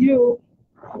missing you.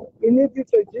 We need you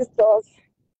to gist us.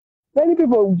 Many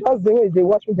people just the way they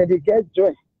watch me, that they get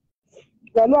joy.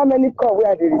 There are not many calls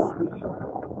where they receive.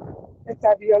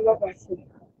 Esther, be your lovers.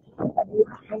 I be your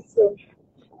counsel.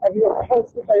 I be your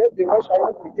counsel. I just the watch. I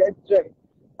just get joy.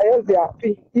 I just be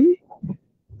happy.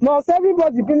 Must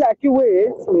everybody be like you? Wait,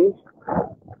 hate me.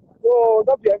 No,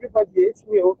 don't be everybody hates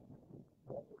me. Oh.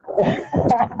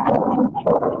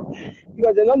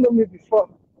 Because they don't know me before.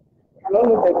 I don't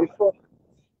know them before.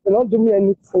 They don't do me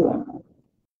anything.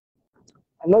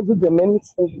 I don't do them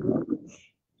anything.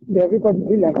 Everybody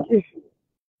be like you.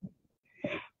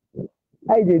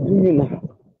 How they do you now?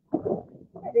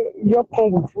 You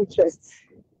come with full chest.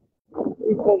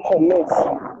 You can comment.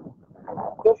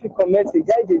 Don't you comment. The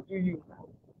guy they do you.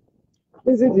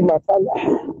 This is the matter.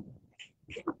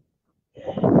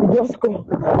 You just come.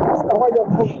 Why you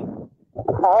come?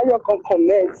 How you can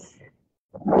comment?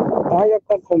 How you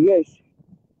can comment?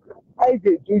 How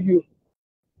they do you?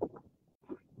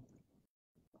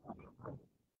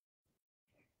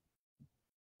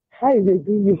 How they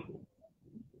do you?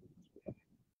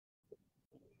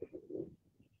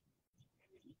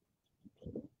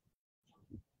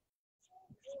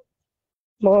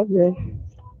 More than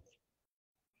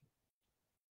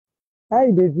how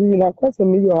they do you? Now, quite a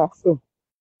million or so.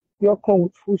 You come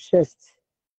with full chest.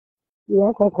 You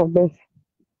won't come comment.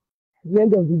 At the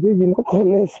end of the day, you not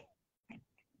comment.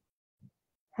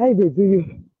 How they do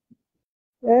you?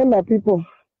 Eh, my people.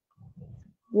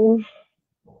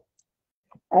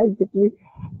 I did you.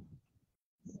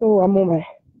 So I'm on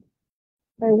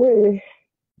my way.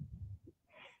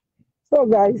 So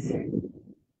guys,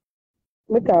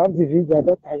 make I off the video. I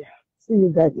don't tire. See you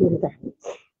guys later.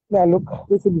 Now look,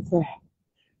 this is the time.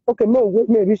 Okay, no, wait,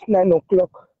 me reach 9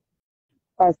 o'clock.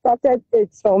 I started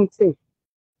 8 something.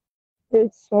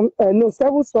 7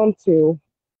 something.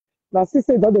 Now she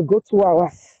said that they go 2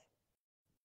 hours.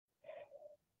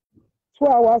 2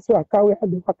 hours so I carry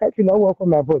the packet if you not work for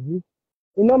my body.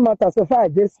 It no matter so far I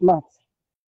dey smart.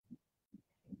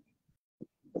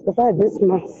 So far I dey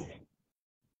smart.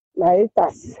 My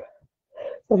haters.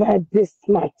 So far I dey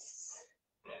smart.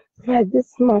 So far I dey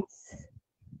smart.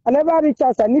 I never reach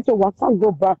out. I need to walk and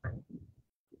go back.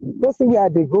 Don't see where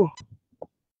they go.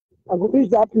 I go reach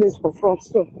that place for front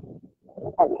soon.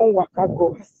 I can't walk and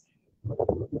go.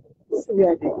 See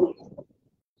where they go.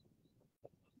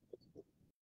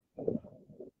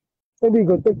 Maybe it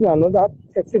go take me another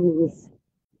 30 minutes.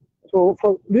 So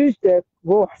for reach the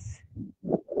goers.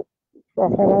 So I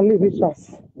finally reach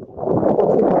us.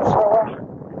 Go take my shower.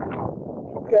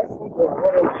 Get food or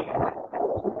whatever.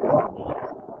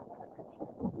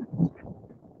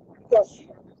 Because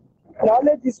now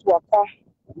let this water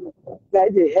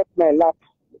that they help my lap.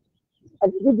 I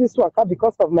do this waka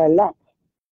because of my lap.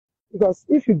 Because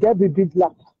if you get the big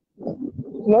lap,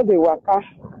 you know the waka,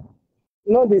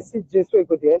 you know the seat just where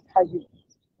go the enter you.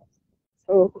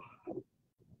 So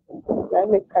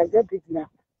I get big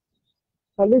lap.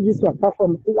 I leave this waka for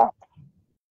my lap.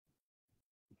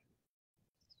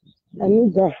 I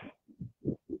need that.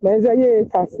 But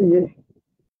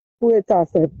who ate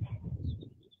us?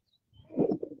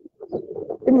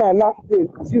 In my lap, they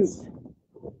juice.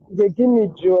 They give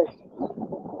me joy.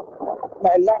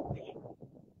 My lap.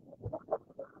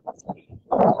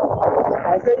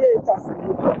 I say, that's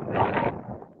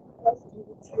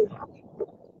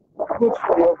good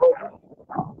for your body.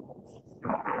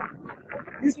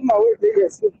 This is my way there,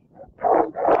 so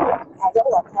I don't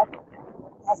want to have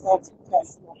as I took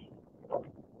class now.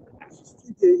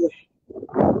 Still there.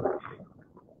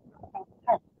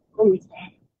 Come with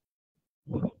me.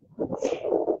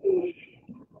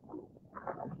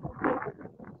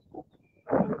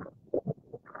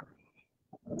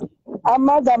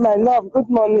 Amanda, my love, good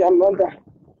morning, Amanda.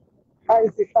 How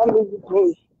is the family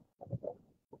doing?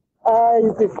 How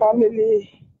is the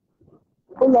family?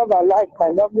 Who love and like my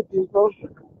lovely people?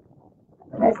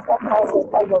 Extra house,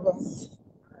 extra lovers.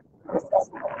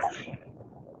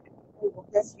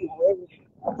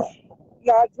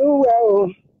 Now do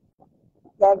well.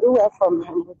 Now do well for me.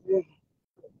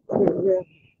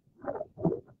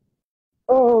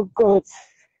 Oh God.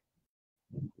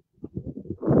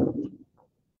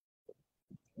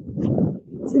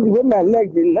 See the way my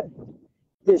leg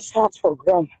they shout for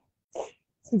ground.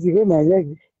 See the way my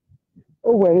leg.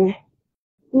 Oh well,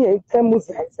 yeah, tell me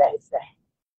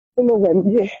you know when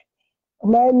yeah,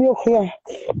 my milk here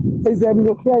is a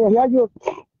milk here. You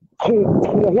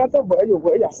have to wear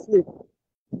you sleep.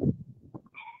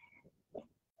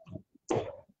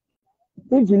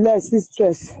 If you let see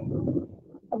stress,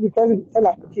 because it's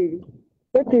like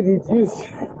make it reduce.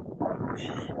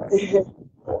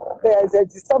 There is a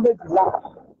disturbed laugh.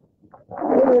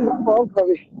 All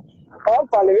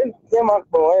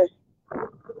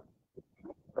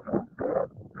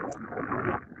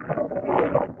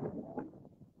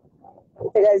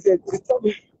there is a disturbed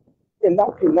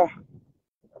laugh enough.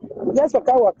 Just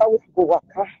waka with go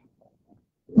waka.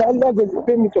 My leg will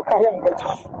pay me to carry on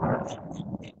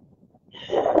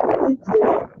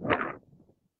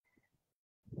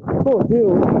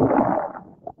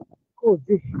Go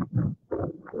deal.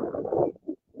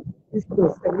 This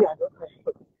place, I don't know.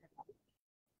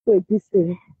 So this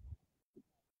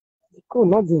cool,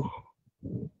 not the.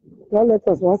 Now let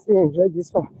us once enjoy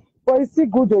this one. But it's still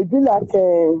good. It be like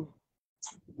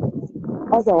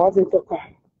as I want to talk.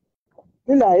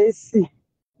 Be like AC.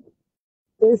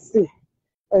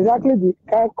 Exactly the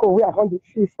kind of we are on the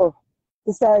feel for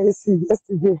inside AC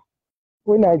yesterday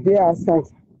when I did outside.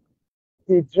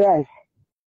 They drive.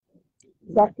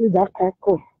 exactly that kind of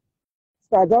cold.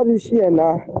 So I don't reach here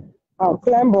now. I'll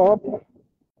climb up.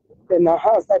 Then our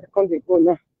house I can't go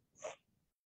now.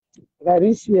 I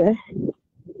reach here,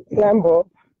 climb up,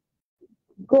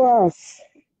 go out.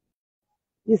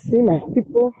 You see my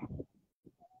people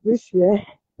reach here.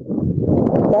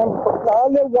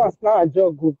 Only once now I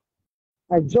jog go.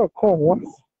 I jog come once.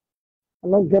 I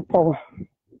don't get power.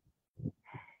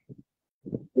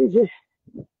 DJ,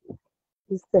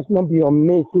 this step not be your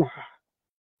mate now.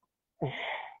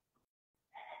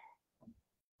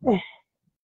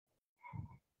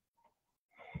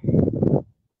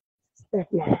 Step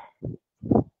now.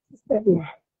 Step now.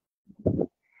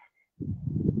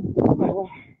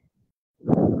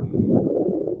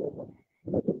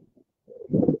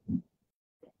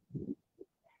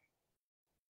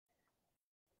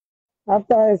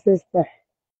 After I sister,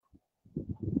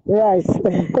 rice,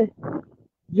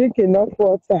 drink enough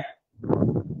water,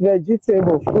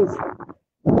 vegetable, fruit.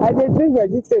 I dey drink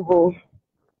vegetable.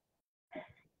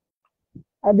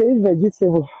 I dey eat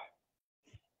vegetable.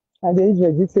 I dey eat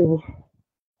vegetable.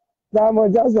 That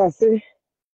much just I say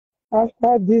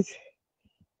after this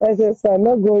exercise, I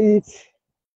not go eat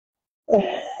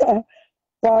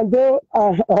pound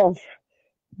of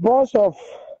bunch of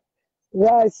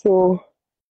rice. So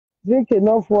drink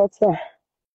enough water,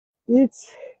 eat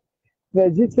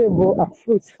vegetable and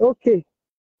fruit. Okay,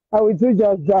 I will do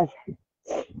just that.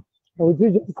 I will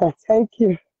do just that. Thank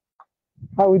you.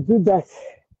 I will do that.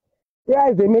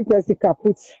 Rice they make us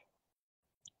kaput.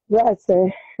 Rice,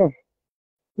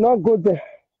 not go there.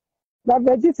 Now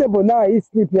vegetable now I eat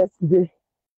sleep yesterday.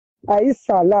 I eat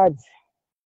salad.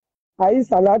 I eat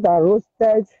salad and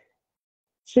roasted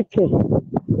chicken.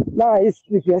 Now I eat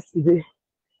sleep yesterday.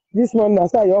 This morning I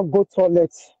said I just go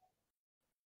toilet.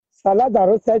 Salad and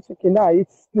roasted chicken. Now I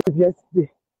eat sleep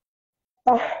yesterday.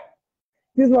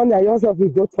 This morning I also will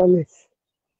go toilet.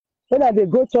 When I dey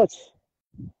go church,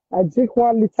 I drink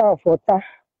 1 liter of water.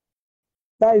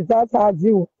 That's how I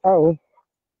do water.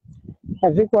 I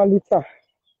drink 1 liter.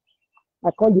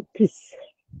 I call the peace.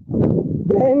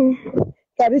 Then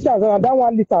tradition is that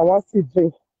 1 liter I want to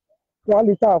drink. 1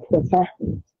 liter of water.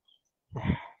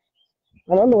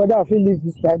 I don't know whether I feel leave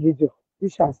this live video.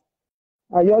 This has.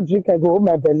 I just drink, I go hold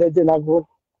my belly, then I go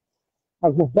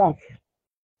back.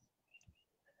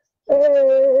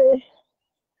 Hey,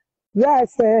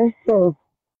 rice, rice,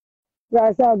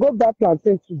 I'll go buy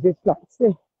plantain today.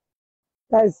 Plantain.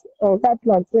 Guys, on that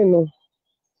plantain, no.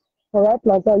 On that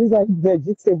plantain, this is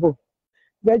vegetable.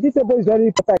 Vegetable is very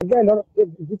important. I get a lot of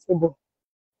vegetable.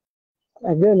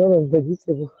 I get a lot of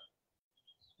vegetable.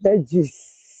 Veggies.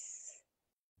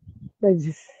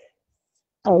 Veggies.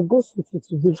 I'll go city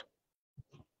today.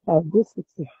 I'll go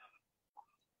city.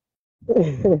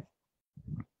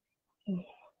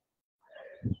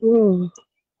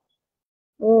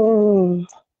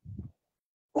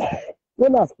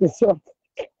 When I stay short,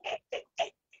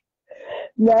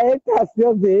 my haters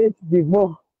just dey hate the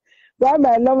more. Why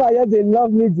my lover just they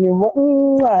love me the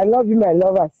more? I love you, my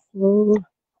lovers.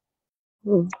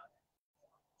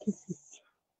 Kisses.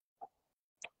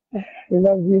 I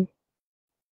love you.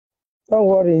 Don't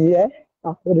worry, yeah?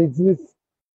 I will reduce.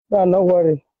 No, don't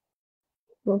worry.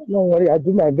 Don't worry, I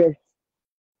do my best.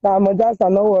 Now, I'm just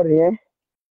not worry, eh?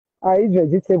 I eat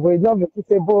vegetable. It's not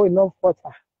vegetable, enough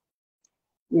water.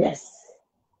 Yes.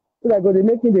 So I go, they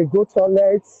make me they go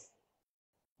toilet,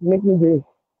 make me they,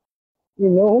 they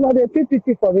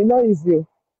PPT for me, not easy.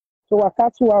 So I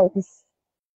cut 2 hours.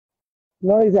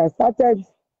 Not easy. I started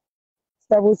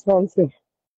 7 something.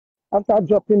 After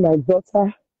dropping my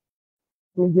daughter,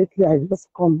 immediately I just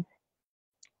come.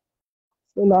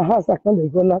 So now house I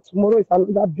can't go now. Tomorrow is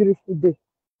another beautiful day.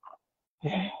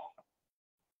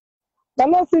 But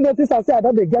not see notice I say I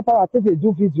don't get power to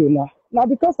do video now. Now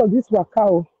because of this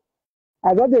workout,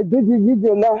 I don't do the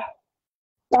video now.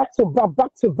 Back to back.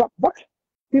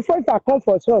 Before if I come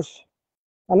for church,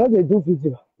 I know they do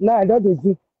video. Now I don't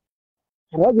do.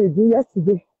 I know they do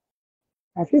yesterday.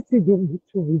 I still do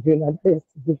 2 video now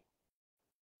yesterday.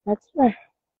 That's right.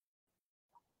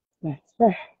 That's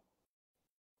right.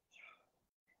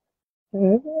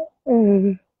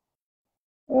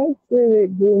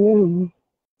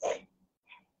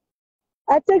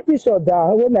 I take picture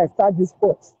down when I start this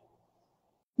sport.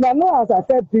 Now, know as I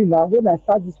said now when I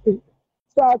start this sport.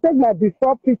 So I'll take my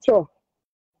before picture.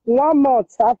 1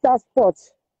 month after sport,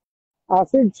 I'll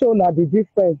still show now the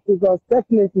difference because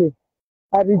definitely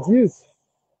I reduce.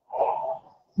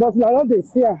 But now not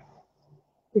this year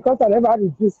because I never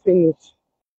reduce finish.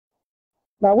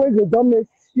 Now when they don't make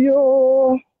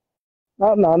you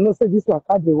now I know say this work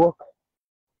hard the work.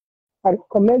 I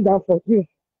recommend that for you.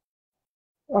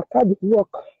 Work hard the work.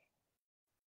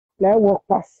 Let work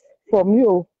pass from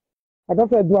you. I don't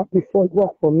feel do it before it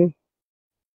work for me.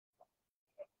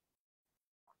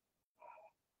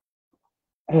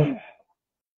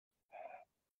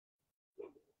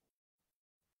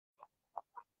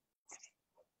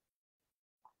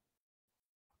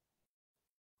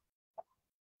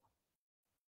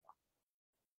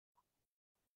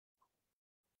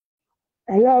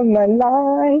 I love my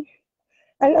life.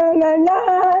 I love my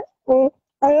life.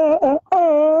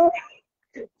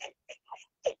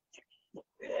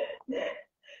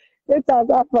 Let us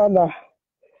have fun now.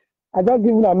 I don't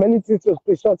give them many things to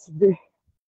screenshot today.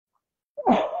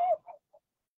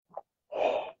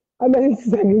 How many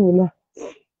things I give you now?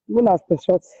 Even as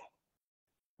screenshot.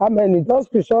 How many?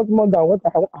 Just screenshot more than what I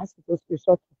asked you to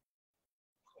screenshot.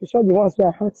 Screenshot the ones where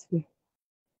I asked you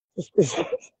to screenshot.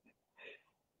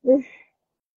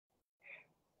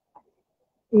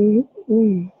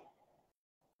 Mm-hmm.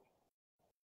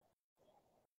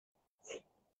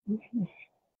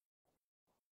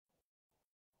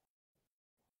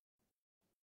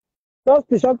 Just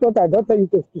screenshot what I don't tell you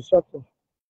to screenshot.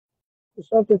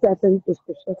 Screenshot what I tell you to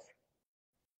screenshot.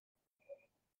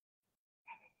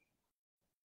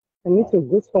 I need to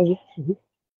go somewhere today.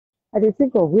 I dey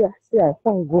think of where I say I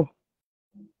can't go.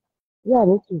 Where I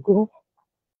need to go.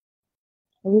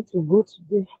 I need to go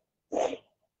today.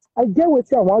 I get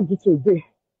what I want to do today.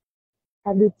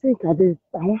 I dey think I dey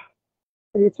try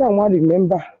I want to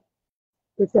remember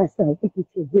what I say I want to do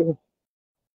today.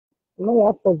 I don't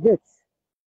want to forget.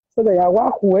 So that I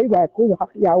walk away by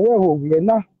Yahweh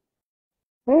now.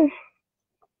 I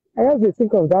just dey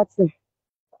think of that thing.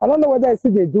 I don't know whether I see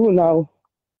they do now.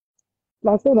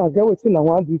 Now so I get what I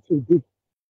want to do today.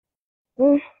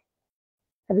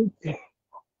 I dey think,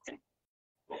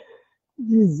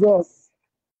 Jesus,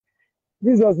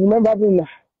 remember me now.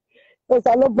 Because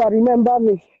I love God, remember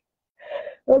me.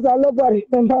 Because I love God,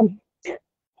 remember me.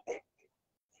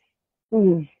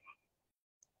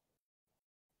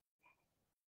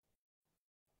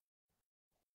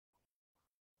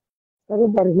 I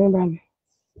love God, remember me.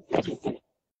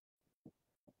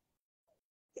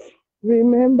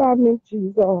 Remember me,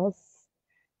 Jesus.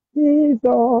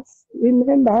 Jesus,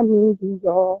 remember me,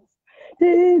 Jesus.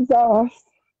 Jesus,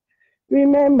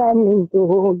 remember me,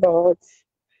 oh Lord.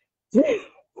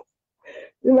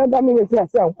 Remember me when I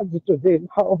say I want you today.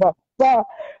 How Baba,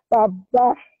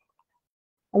 Baba.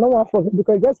 I don't want to forget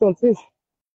because just one thing.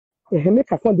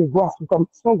 Make a phone the go as we come.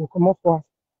 Song will come up for us.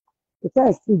 The time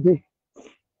is still there.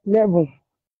 11.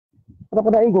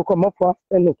 But I ain't go come up for us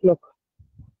 10 o'clock.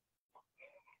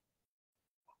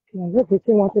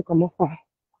 Everything want to come up for us.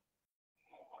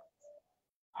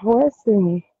 I always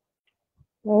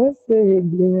say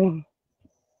again.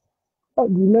 Oh,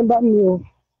 remember me. Oh.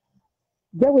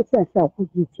 Get what I say I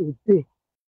want you today.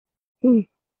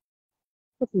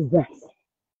 What is that?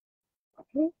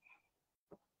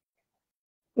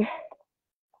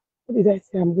 What did I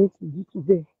say I'm going to do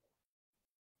today?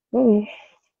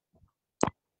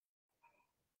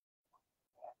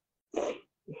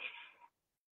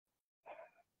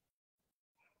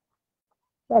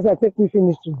 As I take me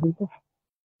finish to do.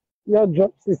 Your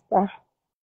job, sister.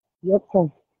 Your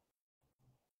turn.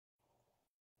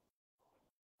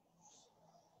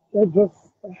 Your job,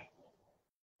 sister.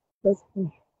 Let's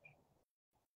go.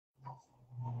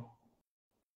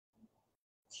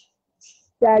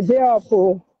 Yeah, I did up.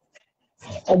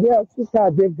 I did up 6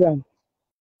 hours, big gun.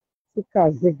 6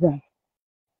 hours, big gun.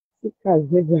 6 hours,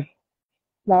 big gun.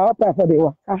 Now up for the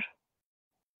waka.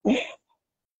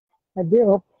 I did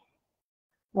up.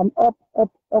 I'm up.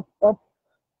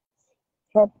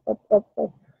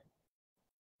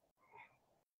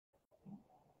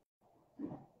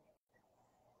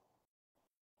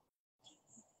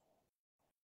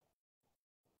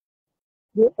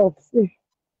 Go up, see.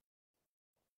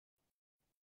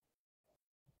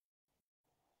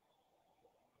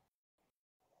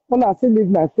 When I still leave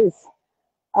my face,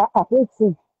 I wait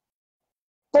see.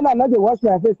 When I not dey wash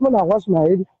my face, when I wash my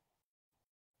head,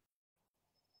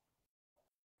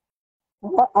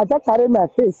 I just carry my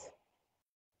face.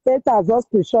 8 hours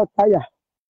just screenshot tire.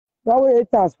 That way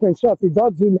 8 hours screenshot, it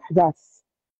just do like that.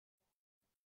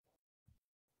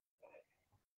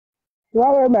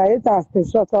 That way my 8 hours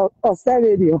screenshot or send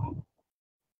radio.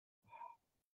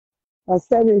 Or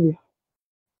send radio.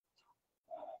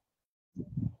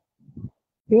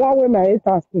 The one way my 8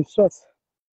 hours screenshot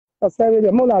or send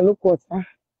radio. Mona look water.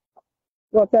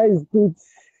 Water is good.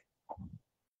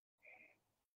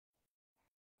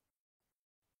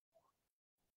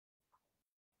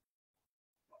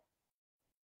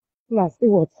 Mona see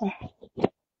water.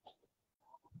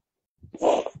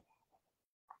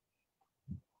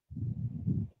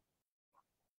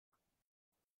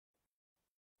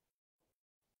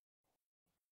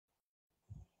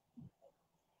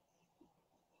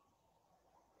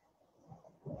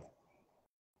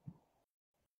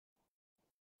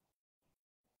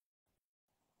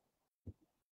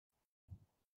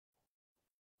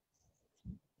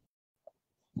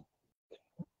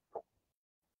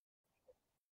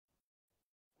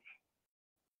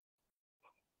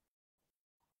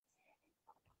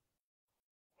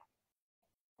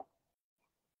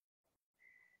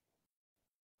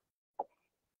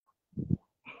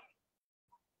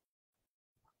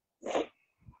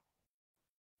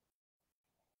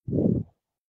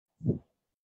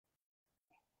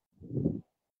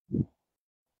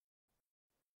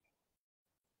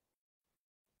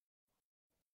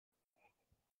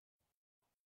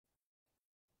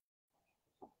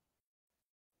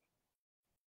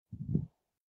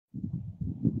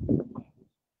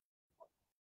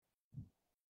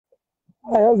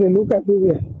 I just dey look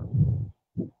everywhere.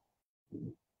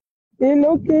 Be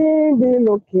looking, be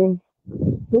looking,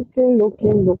 looking,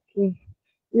 looking, looking.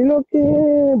 Be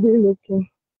looking, be looking,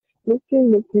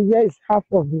 looking, looking. Here is half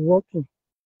of the walking.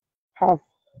 Half.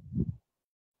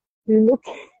 Be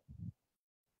looking.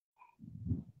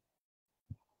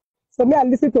 So me, I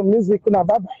listen to music. Now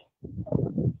bye bye.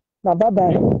 Now bye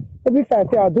bye. Every time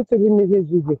I'll do 3 minutes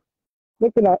video.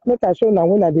 Make I show now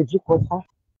when I dey drink water.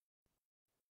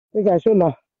 Make I show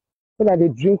now when I dey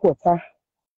drink water.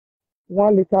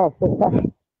 1 liter of water.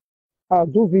 I'll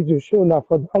do video show now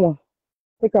for that one.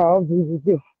 Make I off the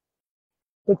video.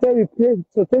 So tell you play.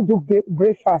 So tell do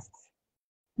breakfast.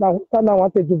 Now I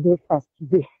want to do breakfast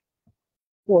today.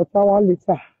 Water 1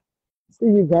 liter. See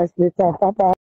you guys later. Bye bye.